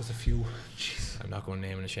God, there's a few. Jeez. I'm not going to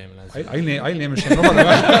name and shame, lads. I'll name and shame.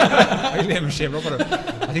 I'll name and shame.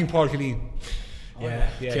 I think Paul Killeen.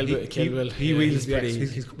 Kill Bill. He wields the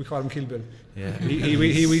axe. We call him Kill Bill. Yeah.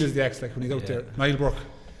 He wields the axe like when he's out there. Niall Burke.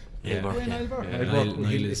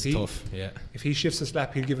 Niall is tough. Yeah. If he shifts a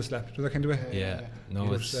slap, he'll give a slap. Do that kind of way? Yeah. No,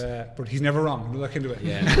 but he's never wrong. Do that kind of way?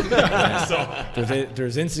 Yeah. So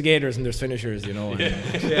there's instigators and there's finishers, you know.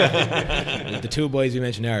 The 2 boys we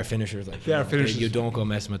mentioned there are finishers. Like, they are finishers. You don't go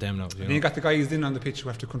messing with them now. And you got the guys in on the pitch who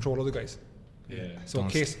have to control other guys. Yeah. So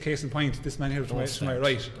case in point, this man here to my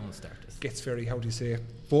right gets very, how do you say,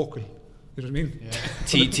 vocal. You know what I mean?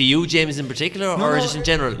 Yeah. to you, James, in particular, or just in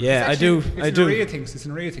general? Yeah, I do. It's an array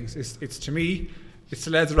of things. It's to me. It's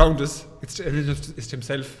the lads around us. It's to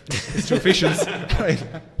himself. It's to officials. Right.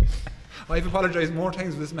 I've apologised more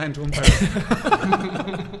times with this man to umpire.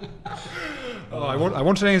 I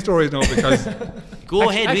won't tell any stories now because. Go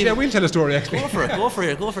ahead. Actually, I will tell a story. Actually, go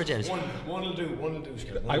for it, James. One will do.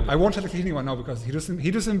 I won't tell the Kilkenny one now because he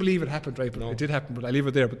doesn't believe it happened, right? But it did happen. But I leave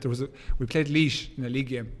it there. But we played Laois in a league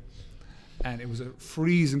game, and it was a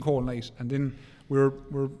freezing cold night. And then we're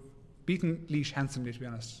beating Laois handsomely, to be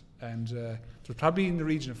honest. And there was probably in the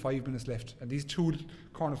region of 5 minutes left. And these 2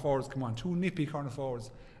 corner forwards come on, 2 nippy corner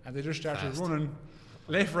forwards, and they just started running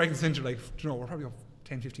left, right, and centre. Like, you know, we're probably up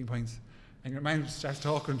 10, 15 points. And your man starts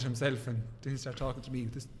talking to himself, and then he starts talking to me.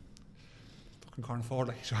 This fucking corner forward,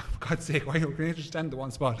 like, for God's sake, why can't you just stand the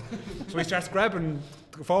one spot? So he starts grabbing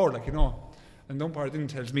forward, like, you know. And the umpire then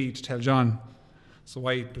tells me to tell John. So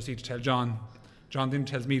I proceed to tell John. John then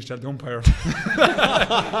tells me to tell the umpire.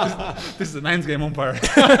 This is a man's game, umpire.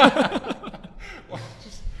 Just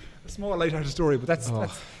a small light-hearted story, but that's a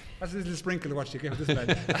little sprinkle of what you get with this man.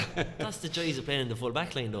 That's the joys of playing in the full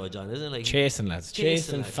back line though, John, isn't it? Like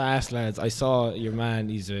chasing fast lads. I saw your man,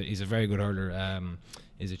 he's a very good hurler.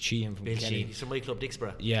 Is it Sheehan from Bill Kenny? Sheehan, he's from my club,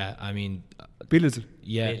 Dixborough. Yeah, I mean, Bill is it?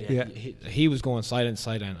 Yeah. He was going sideline to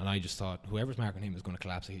sideline, and I just thought whoever's marking him was going to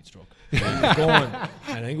collapse a heat stroke. He was going, and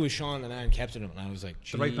I think it was Sean and Anne kept it him, and I was like,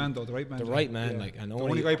 the right man. Yeah. Like, and the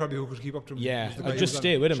only guy probably who could keep up to him. Yeah, I'd just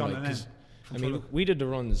stay with him, like, 'cause, I mean, we did the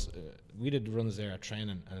runs we did runs there at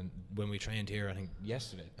training, and when we trained here, I think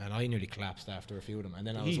yesterday, and I nearly collapsed after a few of them. And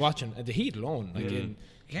then I was watching the heat alone, like You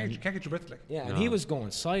can't get your breath, like. yeah, and he was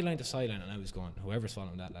going sideline to sideline, and I was going, whoever's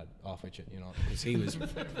following that lad, off with you, you know, because he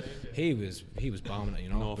was bombing it, you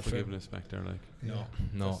know. No But forgiveness back there, like.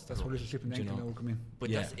 No. That's where little slipping ankle now will come in. But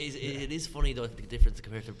Yeah. it is funny though, the difference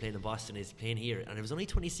compared to playing in Boston is playing here, and it was only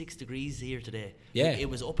 26 degrees here today. Yeah. It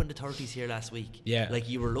was up in the 30s here last week. Yeah. Like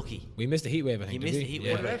you were lucky. We missed the heat wave, I think. You did missed we? the heat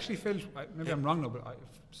Yeah. But it actually felt, maybe I'm wrong now, but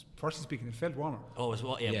personally speaking, it felt warmer. Oh, it was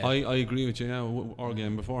what? Yeah. Yeah. I agree with you now. Our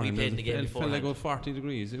game beforehand, played in the game it felt like beforehand. about 40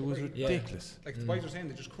 degrees. It was ridiculous. Like the boys were saying,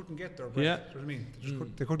 they just couldn't get their breath. Yeah. Do you know what I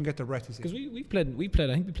mean? They couldn't get their breath, you see. Because we played.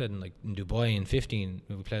 I think we played in like in Dubai in 15.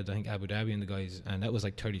 We played, I think, Abu Dhabi and the guys, and that was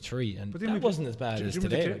like 33, and But then that wasn't as bad as do you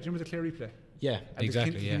today. remember the Clare replay? Yeah, And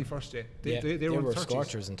exactly. The Yeah. Kilkenny first day. Yeah, They were in the 30s.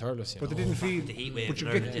 scorchers and turles, But they didn't feel the heat wave But you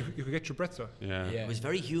and could everything. you could get your breath though. Yeah. It was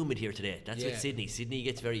very humid here today. That's Yeah. with Sydney. Sydney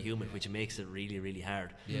gets very humid, which makes it really, really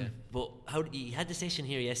hard. Yeah. But you had the session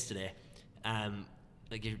here yesterday.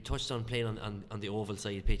 Like you touched on playing on the oval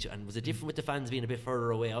side pitch, and was it different with the fans being a bit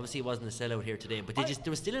further away? Obviously, it wasn't a sellout here today, but there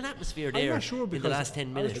was still an atmosphere I'm there not sure in because the last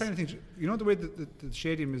 10 minutes. I was trying to think. You know the way the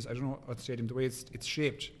stadium is. I don't know what the stadium. The way it's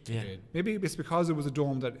shaped. Yeah. Maybe it's because it was a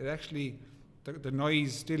dome that it actually the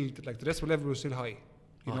noise still, like the decibel level was still high.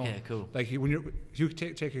 You Okay, know? cool. Like you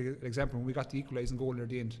take an example when we got the equalising goal near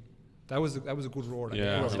the end. That was a good roar. Like,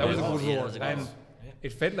 Yeah, that was a yeah, good it roar, was a good and roar.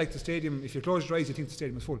 it felt like the stadium. If you close your eyes, you think the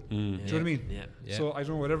stadium was full. Do you know what I mean? Yeah. So I don't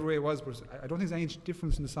know whatever way it was, but I don't think there's any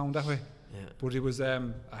difference in the sound that way. Yeah. But it was I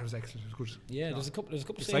was excellent. It was good. Yeah, No. there's a couple of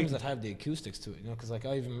Exciting. stadiums that have the acoustics to it, you know, because like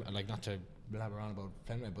I even like not to blabber on about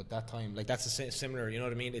Fenway, but that time like that's similar, you know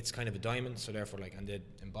what I mean? It's kind of a diamond, so therefore like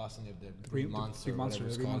in Boston you have the Green- Green Monster, Big Monster, whatever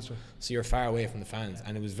it's Green called. Monster. So you're far away from the fans,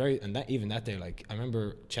 and it was even that day, like I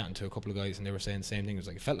remember chatting to a couple of guys and they were saying the same thing. It was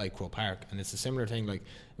like it felt like Croke Park, and it's a similar thing like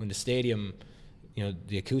when the stadium, you know,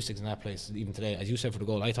 the acoustics in that place. Even today, as you said for the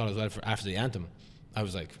goal, I thought as well for after the anthem, I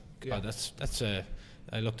was like, Yeah. oh, that's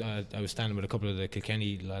I looked. I was standing with a couple of the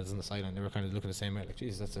Kilkenny lads on the sideline. They were kind of looking the same way, like,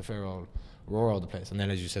 Jesus, that's a fair old roar of the place. And then,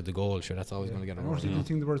 as you said, the goal, sure, that's always going to get a I roar. noticed you didn't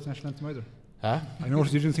sing the words of the national anthem either. Huh? I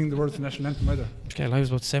noticed you didn't sing the words of the national anthem either. Okay, I was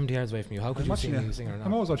about 70 yards away from you. How could I'm you watching sing you. the singer or not?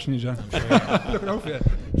 I'm always watching you, John. Looking out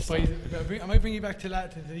for you. I might bring you back to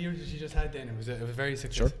the year that you just had then. It was very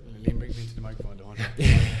successful. Sure. Liam, bring me to the microphone. Don't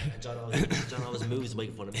John always moves the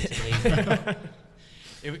microphone. It makes it nice.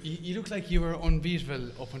 You looked like you were unbeatable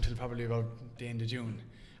up until probably about the end of June,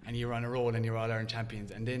 and you were on a roll and you were All-Ireland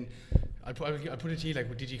champions. And then I put it to you,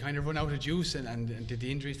 like, did you kind of run out of juice and did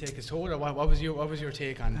the injuries take its toll, or what was your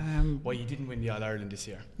take on why you didn't win the All-Ireland this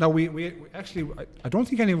year? No, we actually, I don't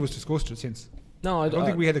think any of us discussed it since. No, I don't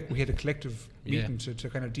think we had a collective Yeah. meeting to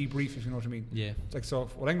kind of debrief, if you know what I mean. Yeah. It's like, so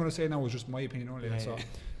what I'm going to say now is just my opinion only. So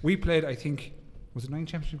we played, I think, was it 9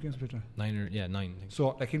 championship games we played? 9. I think.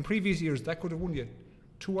 So like in previous years, that could have won you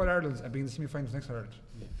 2 All-Irelands and being in the semi-finals next All-Ireland.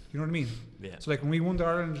 You know what I mean? Yeah. So like when we won the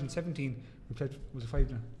Ireland in 17, we played, was it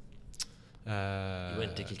 5 now? You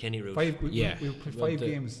went the Kilkenny route. 5, we Yeah. played Well, 5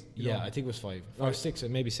 games. you Yeah, know. I think it was 5. Or 6,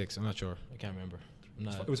 maybe 6. I'm not sure. I can't remember.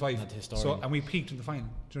 It was 5. Not the historian. So, and we peaked in the final.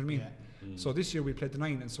 Do you know what I mean? So this year we played the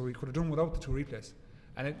 9, and so we could have done without the 2 replays.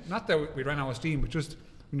 And not that we ran out of steam, but just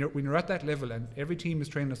when you're at that level and every team is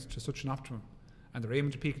training us to such an optimum, and they're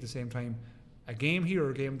aiming to peak at the same time, a game here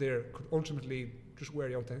or a game there could ultimately just wear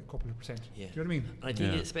you out that couple of percent. Yeah. Do you know what I mean? And I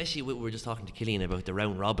think especially we were just talking to Killian about the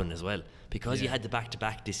round robin as well, because you had the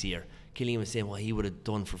back-to-back this year. Killian was saying what he would have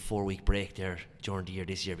done for a 4-week break there during the year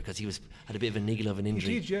this year, because he had a bit of a niggle of an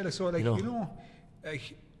injury. He did, yeah. Like, so, like,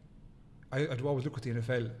 like, I do always look at the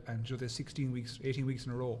NFL, and there's 16 weeks, 18 weeks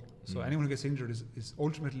in a row. So anyone who gets injured is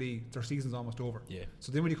ultimately their season's almost over. Yeah.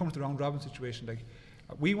 So then when you come to the round robin situation, like,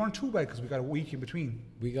 we weren't too bad because we got a week in between.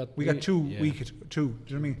 We got 2 yeah. week at 2. Do you know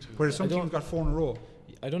what I mean? Whereas some teams got 4 in a row.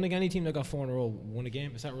 I don't think any team that got 4 in a row won a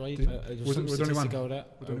game. Is that right? Did- There's was some it- was there only one? statistic out of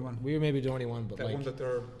that. Was there only one? We were maybe the only one, but That like one that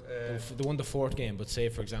they're they won the 4th game. But say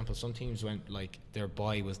for example, some teams went like their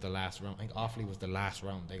bye was the last round. I think Offaly was the last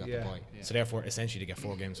round they got Yeah. the bye. So therefore, essentially, they get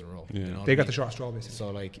 4 games in a row. Yeah. You know what they I got mean? the short straw basically.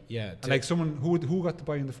 So like yeah, And like someone who got the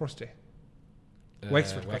bye in the first day.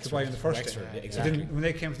 Wexford got the bye in the first Wexford, day. yeah, So exactly. then when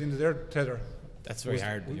they came to the end of their tether, That's very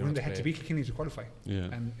hard. You when know, they to had to play. beat Kilkenny to qualify. Yeah.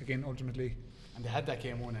 And again, ultimately. And they had that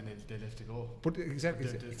game won and they left to go. But exactly,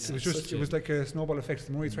 The- it the- was just such it a- was like a snowball effect.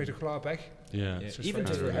 The more you try to claw it back, Yeah. Yeah, It's just even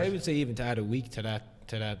very to, hard. I would say even to add a week to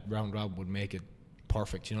that round robin would make it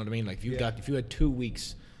perfect. You know what I mean? Like if you Yeah. if you had 2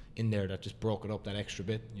 weeks in there that just broke it up that extra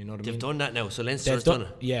bit. You know what I They've mean? done that now, so Leinster has They've done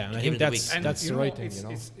it. Yeah, and I Give think it a that's week. And that's you the know, right thing. it's,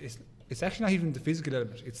 You know, it's actually not even the physical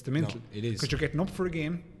element; it's the mental. it is. because you're getting up for a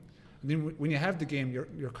game, and then when you have the game,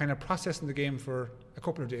 you're kind of processing the game for a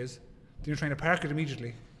couple of days. Then you're trying to park it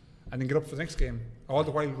immediately, and then get up for the next game. All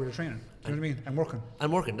the while we were training. Do you know what I mean? And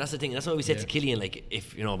working. That's the thing. That's what we said to Killian. Like,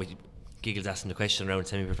 if Giggles asking the question around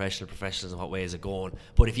semi-professional, professionals, and what way is it going?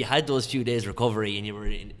 But if you had those few days recovery and you were,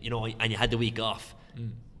 and you had the week off,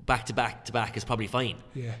 back to back is probably fine.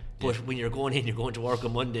 Yeah. But when you're going to work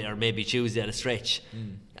on Monday or maybe Tuesday at a stretch,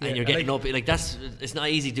 and you're getting up, like it's not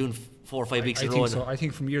easy doing 4 or 5 weeks in a row. So I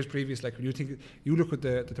think from years previous, like when you look at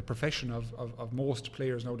the profession of most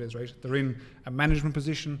players nowadays, right? They're in a management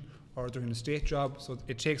position or they're in a state job, so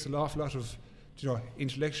it takes an awful lot of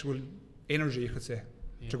intellectual energy, you could say.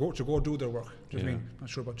 To go do their work. Do you know what I mean? Not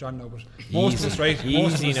sure about John now, but most of us, right?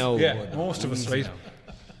 Most of us, right?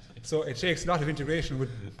 So it takes a lot of integration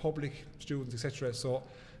with public, students, etc. So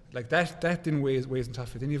like that then weighs and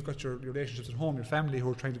tough. Then you've got your relationships at home, your family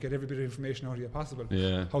who are trying to get every bit of information out of you possible.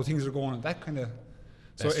 Yeah. How things are going and that kind of.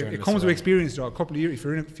 So it comes with experience. A couple of years, if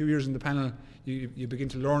you're in a few years in the panel, you begin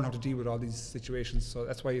to learn how to deal with all these situations. So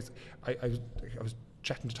that's why I was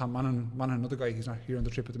chatting to Tom Monaghan, another guy. He's not here on the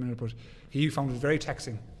trip at the minute, but he found it very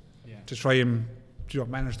taxing to try and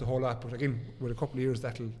manage the whole lot. But again, with a couple of years,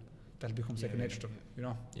 that'll become second nature to them.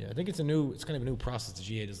 Yeah, I think it's kind of a new process. The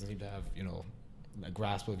GA doesn't seem to have a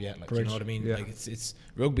grasp of yet. Like, do you know what I mean? Yeah. Like it's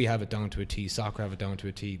rugby have it down to a T, soccer have it down to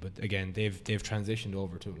a T. But again, they've transitioned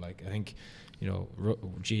over to it. Like I think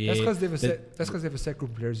GA. That's because they have a set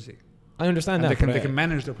group of players. You see. I understand and that. They can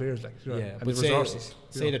manage their players and but the resources.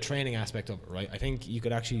 Say the training aspect of it, right? I think you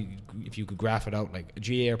could actually, if you could graph it out, like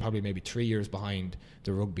GA are probably maybe 3 years behind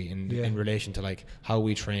the rugby in relation to like how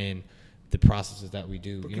we train, the processes that we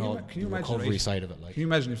do, can the you imagine, recovery side of it. Like, can you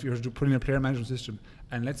imagine if you were to put in a player management system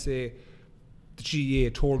and let's say the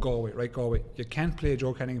GA told Galway, right, Galway, you can't play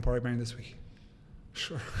Joe Canning and Parry Barron this week.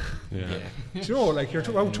 Sure. Yeah. Like you're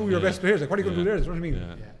two of your best players. Like what are you going to do there? You know what I mean?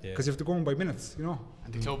 Because you have to go on by minutes.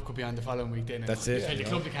 And the club could be on the following week then. That's it. The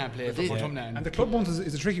club they can't play for Fortuna. And the club month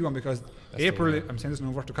is a tricky one because April, I'm saying this in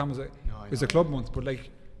inverted commas, is a club month, but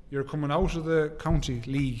like you're coming out of the county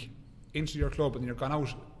league into your club and you're gone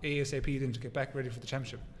out ASAP then to get back ready for the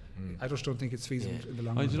championship. I just don't think it's feasible in the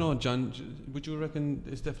long run. I don't know, John, would you reckon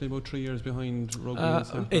it's definitely about 3 years behind rugby and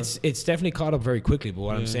soccer? It's definitely caught up very quickly, but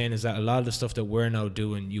what I'm saying is that a lot of the stuff that we're now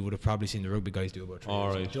doing, you would have probably seen the rugby guys do about 3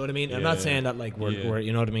 years. Right. Do you know what I mean? I'm not saying that like we're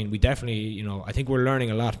you know what I mean? We definitely, I think we're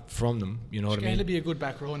learning a lot from them, you know what I mean? He'll be a good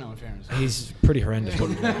back row now in fairness. He's pretty horrendous. Well,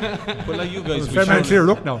 like you guys, clear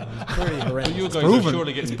look now. Pretty horrendous. You guys are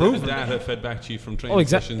surely getting data fed back to you from training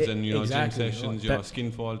sessions and gym sessions,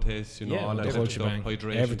 skin fall tests, all that type of stuff,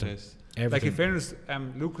 hydration tests. Like in fairness,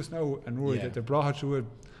 Lucas now and Rory, they brought her to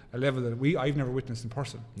a level that I've never witnessed in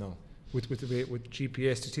person. No. With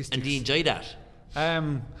GPA statistics. And do you enjoy that?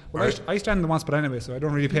 I stand in the one spot anyway, so I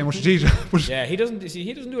don't really pay much attention. Yeah, he doesn't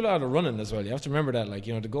do a lot of running as well. You have to remember that, like,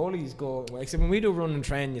 the goalies go. Except when we do run and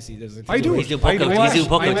train, you see, there's a. I do. He's doing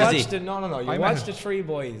puckouts, No. You watch the three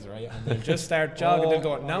boys, right, and they'll just start jogging. They'll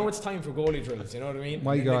go. Now it's time for goalie drills. You know what I mean?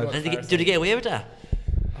 My God. Do they get away with that?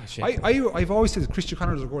 I've always said Christian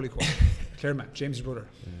Connors is a goalie coach, Clareman, James' brother,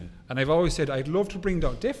 and I've always said I'd love to bring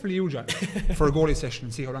down definitely you, John, for a goalie session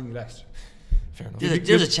and see how long you last. Fair enough.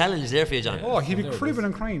 There's a challenge there for you, John. Oh, he'd be cribbing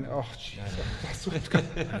and crying. Oh,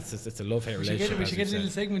 it's a love-hate relationship. We should get a little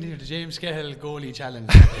segment here, the James Cahill goalie challenge.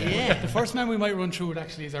 The first man we might run through it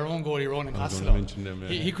actually is our own goalie, Ronan Costello.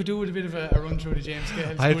 He could do with a bit of a run through the James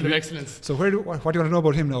Cahill School of Excellence. So what do you want to know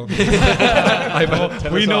about him now?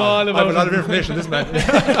 We know all about him. I have a lot of information on this man.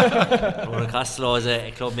 Ronan Costello is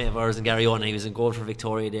a club mate of ours in Garryowen. He was in goal for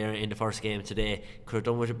Victoria there in the first game today. Could have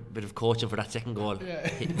done with a bit of coaching for that second goal.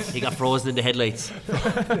 He got frozen in the headlights.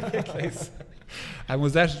 And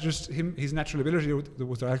was that just his natural ability, or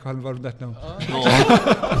was there alcohol involved in that now?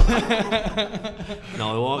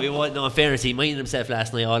 No, in fairness, he minded himself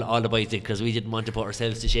last night, all the boys did, because we didn't want to put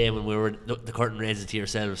ourselves to shame when we were the curtain raises to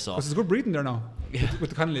yourselves. So there's good breeding there now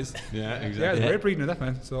with the Connellys. Yeah, exactly. Yeah, there's great breeding in that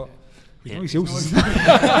man. So he's no excuses.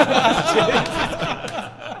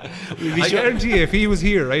 I guarantee you, if he was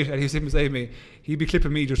here, right, and he was sitting beside me, he'd be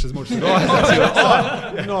clipping me just as much.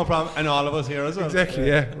 No problem, and all of us here as well. Exactly,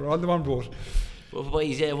 yeah, we're on the one boat. But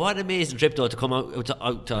boys, what an amazing trip though to come out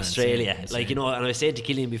to Australia. Insane. And I was saying to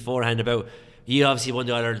Killian beforehand about you obviously won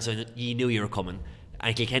the All-Ireland, so you knew you were coming.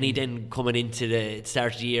 And Kilkenny then coming into the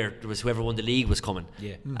start of the year, there was whoever won the league was coming.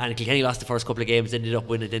 Yeah. And Kilkenny lost the first couple of games, ended up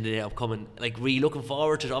winning, ended up coming. Like, were you looking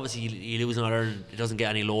forward to it? Obviously, you lose an All-Ireland, it doesn't get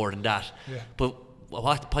any lower than that. Yeah. But at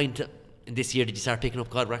what point in this year did you start picking up,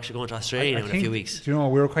 God, we're actually going to Australia in a few weeks? We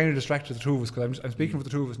were kind of distracted, the two of us, because I'm speaking for the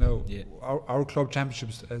two of us now. Yeah. Our club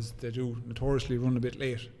championships, as they do notoriously, run a bit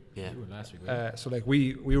late. Yeah. Last week, so like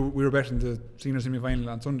we were betting the senior semi-final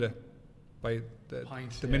on Sunday by the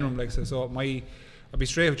minimum, like so my I'll be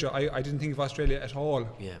straight with you. I didn't think of Australia at all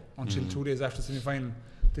until 2 days after the semi-final.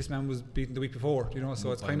 This man was beaten the week before,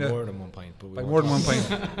 so it's kind of more than 1 point. But by more than 1 point.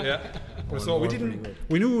 Yeah. So we didn't.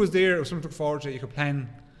 We knew it was there. It was something to look forward to. You could plan.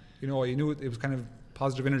 You knew it was kind of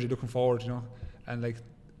positive energy looking forward. And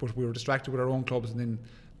but we were distracted with our own clubs, and then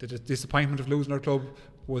the disappointment of losing our club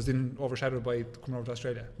was then overshadowed by coming over to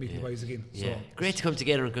Australia, meeting the boys again. Yeah, great to come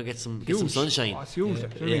together and get some sunshine. Oh, it's huge.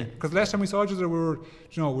 Because last time we saw each other, we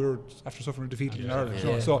were after suffering a defeat in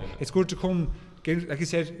Ireland. So it's good to come, get, like you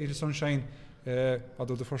said, into sunshine.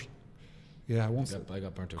 Although the first, I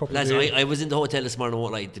got burnt out. Lads, I was in the hotel this morning.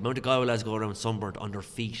 The amount of Galway lads go around sunburnt on their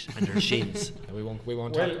feet and their shins. we won't.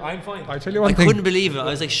 Well, I'm fine. I tell you one I thing. couldn't believe it. I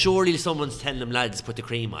was like, surely someone's telling them, lads, put the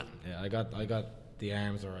cream on. Yeah, I got the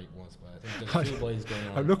arms alright once, but I think there's 2 boys going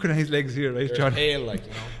on. I'm looking at his legs here, right, They're John? pale,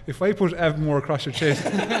 If I put Avmore across your chest,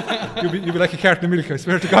 you'll be like a carton of milk. I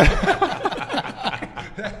swear to God.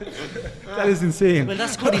 That is insane. Well,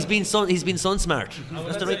 that's good. He's been sun smart.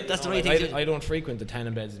 That's the right thing. I don't frequent the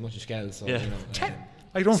tanning beds as much as Skells, so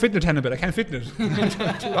I don't fit in the tanning bed. I can't fit in it.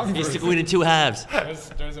 He used to go in 2 halves.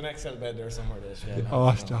 There's an XL bed there somewhere.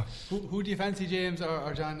 Stop. Who do you fancy, James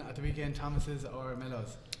or John, at the weekend? Thomas's or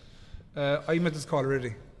Mellows? I made this call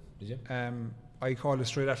already. Did you? I called it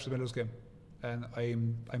straight after the Mellows game, and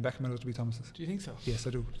I'm back at Mellows to beat Thomas's. Do you think so? Yes, I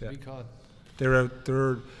do. Yeah. Big call. They're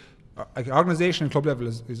organisation and club level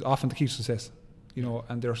is often the key to success,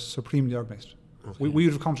 and they're supremely organised. Okay. We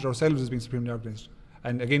would have counted ourselves as being supremely organised,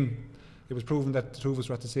 and again, it was proven that the 2 of us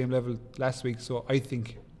were at the same level last week. So I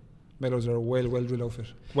think Mellows are a well drilled outfit,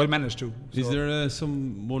 well managed too. Is there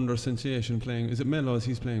some wonder sensation playing? Is it Mellows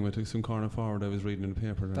he's playing with, some corner forward I was reading in the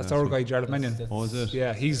paper? That's our guy, Jarlath Mannion. Oh, is it?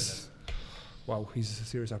 Yeah, he's a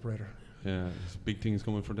serious operator. Yeah, there's big things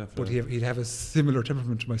coming for that. But he'd have a similar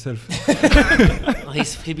temperament to myself.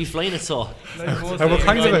 He'd be flying it so. We're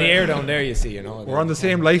kind of in the air down there, you see. We're on the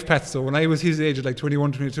same life path. So when I was his age, at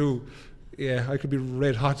 21, 22, I could be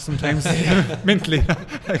red hot sometimes mentally.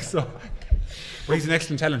 So. But he's an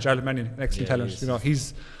excellent talent, Jarlath Mannion. An excellent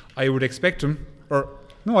talent. I would expect him,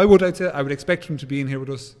 I would expect him to be in here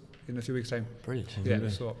with us in a few weeks' time. Brilliant. Yeah.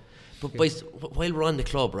 So. But boys, while we're on the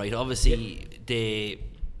club, right? Obviously, the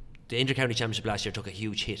Inter-County Championship last year took a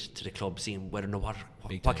huge hit to the club, seeing whether or not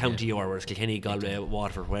what county you are, whether it's Kilkenny, Galway,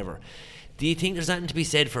 Waterford, whoever. Do you think there's anything to be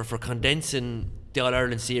said for condensing the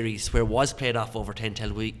All-Ireland series, where it was played off over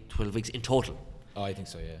 12 weeks in total? Oh, I think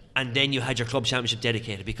so, yeah. And then you had your club championship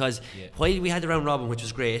dedicated, because while we had the round robin, which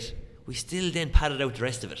was great, we still then padded out the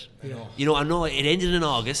rest of it. I know it ended in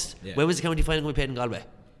August. When was the county final going to be played in Galway?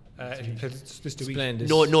 Just a week.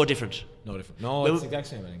 No different. No different. No, it's the exact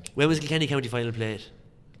same, I think. When was the Kilkenny county final played?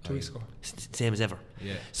 2 weeks ago. Same as ever.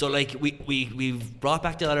 Yeah. So we've brought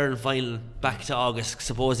back the All-Ireland final back to August,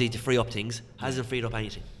 supposedly to free up things. Hasn't freed up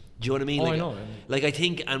anything. Do you know what I mean? I know. I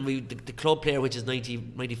think, and the club player, which is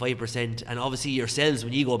 95%, and obviously yourselves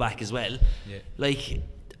when you go back as well. Yeah.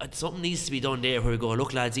 Something needs to be done there, where we go,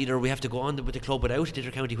 look, lads, either we have to go on with the club without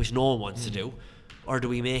Inter-County, which no one wants to do, or do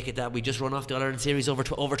we make it that we just run off the All-Ireland series over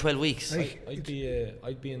 12 weeks? I'd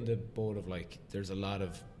be in the boat of there's a lot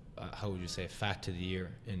of how would you say, fat to the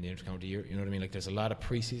year in the Inter-County year. You know what I mean? There's a lot of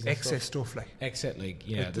pre-season excess stuff excess,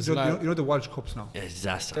 there's a lot. The Walsh Cups now. Yeah,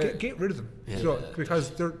 disaster. Get rid of them.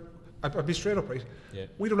 Because they're. I'll be straight up, right? Yeah.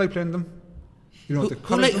 We don't like playing them.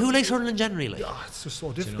 Who likes hurling in January? It's just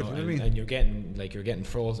so difficult. You know and, what I mean? And you're getting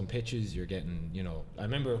frozen pitches. You're getting, I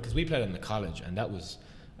remember because we played in the college, and that was.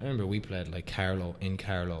 I remember we played Carlow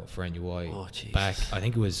for NUI. Oh, jeez. Back, I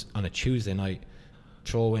think it was on a Tuesday night.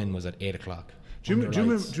 Throw-in was at 8 o'clock. We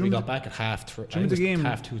got back at half 2,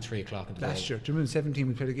 3 o'clock in the last year. Do you remember in 17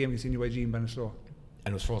 we played a game against UIG in Ballinasloe?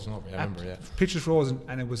 And it was frozen over, I remember, Pitch was frozen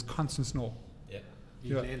and it was constant snow.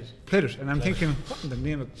 Yeah. Played it. And I'm thinking, what in the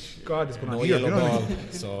name of God is going on here? Yellow ball.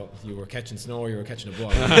 So you were catching snow, you were catching a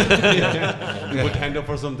ball. You put hand up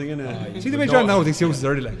or something in it. See the way John now thinks he was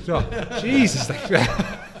early Jesus,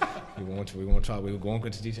 We won't talk. We won't go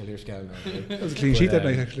into detail here, Scal. That was a clean sheet that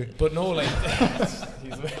night, actually. But no,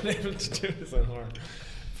 he's well able to do this on horn.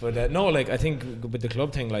 But I think with the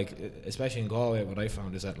club thing, especially in Galway, what I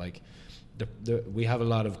found is that we have a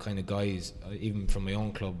lot of kind of guys, even from my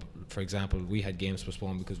own club, for example, we had games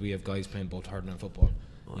postponed because we have guys playing both hurling and football.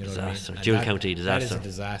 You know disaster. What I mean? Dual county disaster. That is a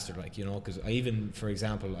disaster, because for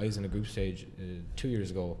example, I was in a group stage 2 years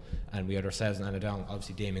ago, and we had ourselves and Anna Down.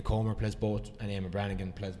 Obviously, Damien Comer plays both, and Eamon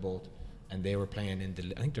Brannigan plays both, and they were playing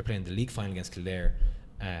I think they're playing the league final against Kildare,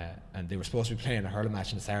 and they were supposed to be playing a hurling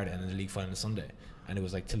match on the Saturday and then the league final on Sunday, and it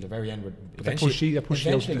was till the very end. Eventually got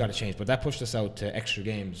to change, but that pushed us out to extra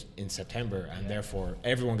games in September, and therefore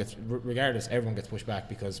everyone gets pushed back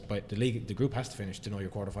because the group has to finish to know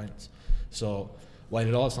your quarterfinals. So while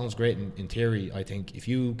it all sounds great in theory, I think if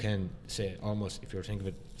you can say almost, if you're thinking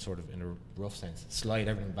of it sort of in a rough sense, slide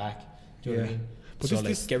everything back. Do you know what I mean? But so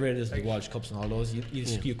this get rid of the Walsh Cups and all those.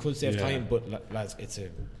 You could save time, but lads, it's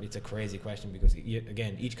a crazy question because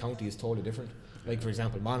again, each county is totally different. Like for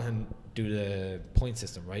example, Monaghan do the point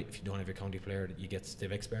system, right? If you don't have your county player,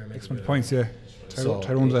 they've experimented with points, yeah.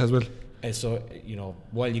 Tyrone does as well. So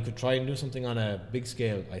while you could try and do something on a big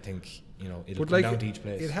scale, I think it'll come down to each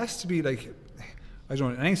place. It has to be like, I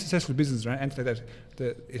don't know, in any successful business or anything like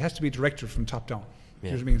that, it has to be directed from top down.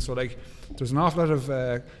 You know what I mean? So like, there's an awful lot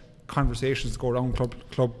of conversations that go around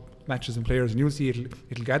club matches and players, and you'll see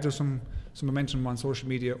it'll gather some momentum on social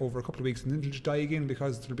media over a couple of weeks, and then it'll just die again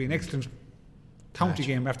because there'll be an excellent county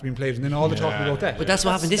game after being played, and then all the talk about that. But that's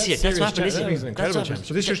what happened this year. That's what happened this year.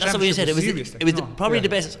 So this year's that's what you said. championship It was probably the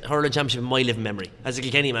best hurling championship in my living memory as a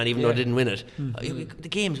Kilkenny man, even though I didn't win it. The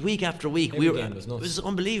games week after week, it was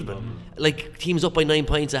unbelievable. Like teams up by 9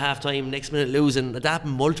 points at half time, next minute losing. That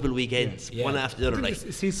happened multiple weekends, one after the other.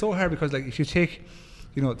 It's so hard because like if you take,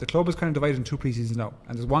 the club is kind of divided in 2 pre-seasons now,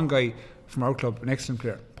 and there's one guy from our club, an excellent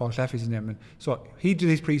player, Paul Claffey's his name, and so he did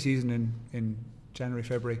his pre-season in January,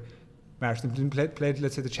 February, March, then played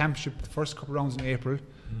let's say the championship the first couple of rounds in April,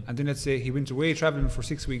 and then let's say he went away travelling for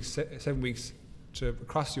 6 weeks, 7 weeks to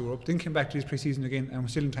across Europe, then came back to his pre-season again, and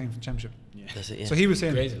was still in time for the championship. That's it, So he was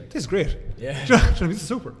saying, this is great. Yeah. This is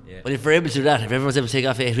super. But if we're able to do that, if everyone's able to take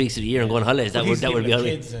off 8 weeks of the year and go on holidays, that would be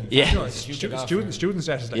amazing. Yeah. Student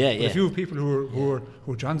status, like, but a few people who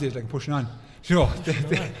are John's age, like pushing on.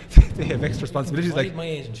 They have extra responsibilities. Like my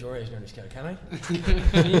age and your age, can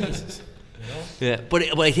I? Jesus. Yeah,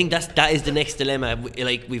 but I think that is the next dilemma.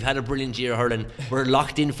 Like we've had a brilliant year of hurling, we're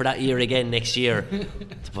locked in for that year again next year.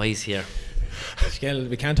 The boys here. Skell,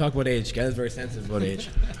 we can't talk about age. Skell's very sensitive about age.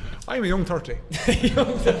 I'm a young 30.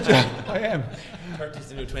 I am. 30's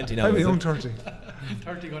the new 20 now. I'm a young 30.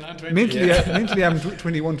 30 going on 20. Mentally I'm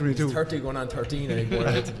 21, 22. 30 going on 13, I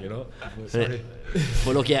think, Sorry.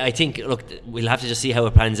 But look, I think we'll have to just see how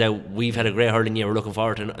it pans out. We've had a great hurling year. We're looking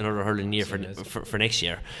forward to another hurling year for next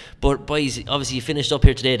year. But boys, obviously you finished up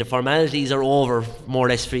here today. The formalities are over more or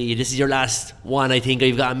less for you. This is your last one, I think.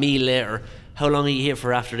 You've got a meal later. How long are you here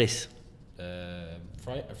for after this?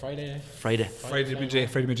 Friday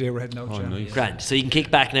midday we're heading out. Nice. Grand. So you can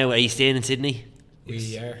kick back now. Are you staying in Sydney?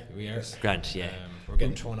 We are. Grand, yeah. We're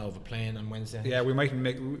getting thrown out of a plane on Wednesday. Yeah, we might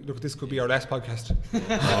look, this could be our last podcast.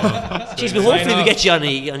 Jeez, but hopefully we get you on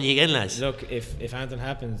you again, lads. Look, if anything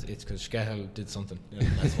happens, it's because Scahill did something.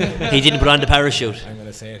 He didn't put on the parachute. I'm going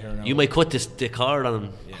to say it here now. You might cut the cord on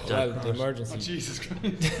him. Well, the emergency. Oh, Jesus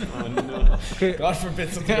Christ. Oh, no. Okay. God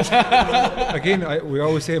forbid something. Again, we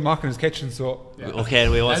always say mocking is catching, so... Yeah. Okay,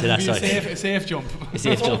 we won't say that side. A safe jump. It's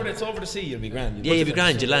over the sea, you'll be grand. You'll be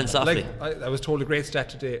grand, you'll land softly. I was told a great stat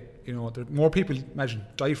today, that more people, imagine,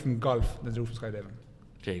 die from golf than do from skydiving.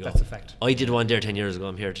 There you go. That's a fact. I did one there 10 years ago.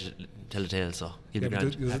 I'm here to tell the tale, so you'll be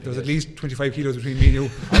grand. There's at least 25 kilos between me and you.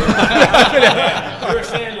 We were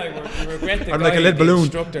saying, we regret the I'm like a lead balloon.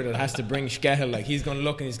 Instructor that has to bring Scahill, he's going to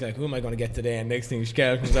look and he's like, who am I going to get today? And next thing,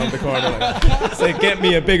 Scahill comes down the corner say, get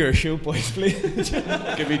me a bigger chute, boys, please.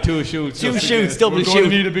 Give me 2 chutes. 2 chutes, double We're chute. going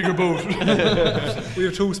to need a bigger boat. We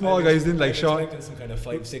have 2 small guys in, like Sean. Some kind of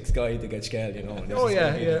 5'6" guy to get Scahill, Oh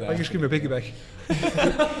yeah. I just give him a piggyback.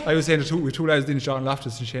 I was saying with 2 lads in, Sean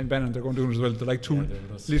Loftus and Shane Bannon, they're going to do it as well. They're like 2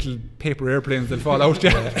 little paper airplanes that fall out.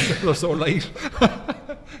 They're so light.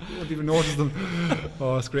 You won't even notice them.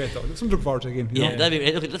 Oh, it's great though. Something to look forward to again. Yeah,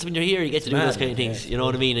 that's when you're here. You get to do those kind of things. You know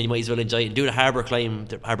what I mean? And you might as well enjoy it. And do the harbour climb,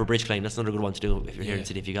 the harbour bridge climb. That's another good one to do if you're here in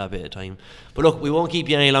Sydney, if you got a bit of time. But look, we won't keep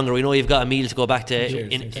you any longer. We know you've got a meal to go back to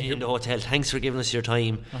in the hotel. Thanks for giving us your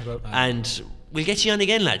time, and we'll get you on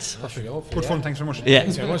again, lads. Good fun. Thanks very much. Yeah.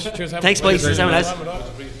 Thanks very much. Cheers. Thanks, boys.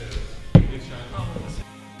 Lads.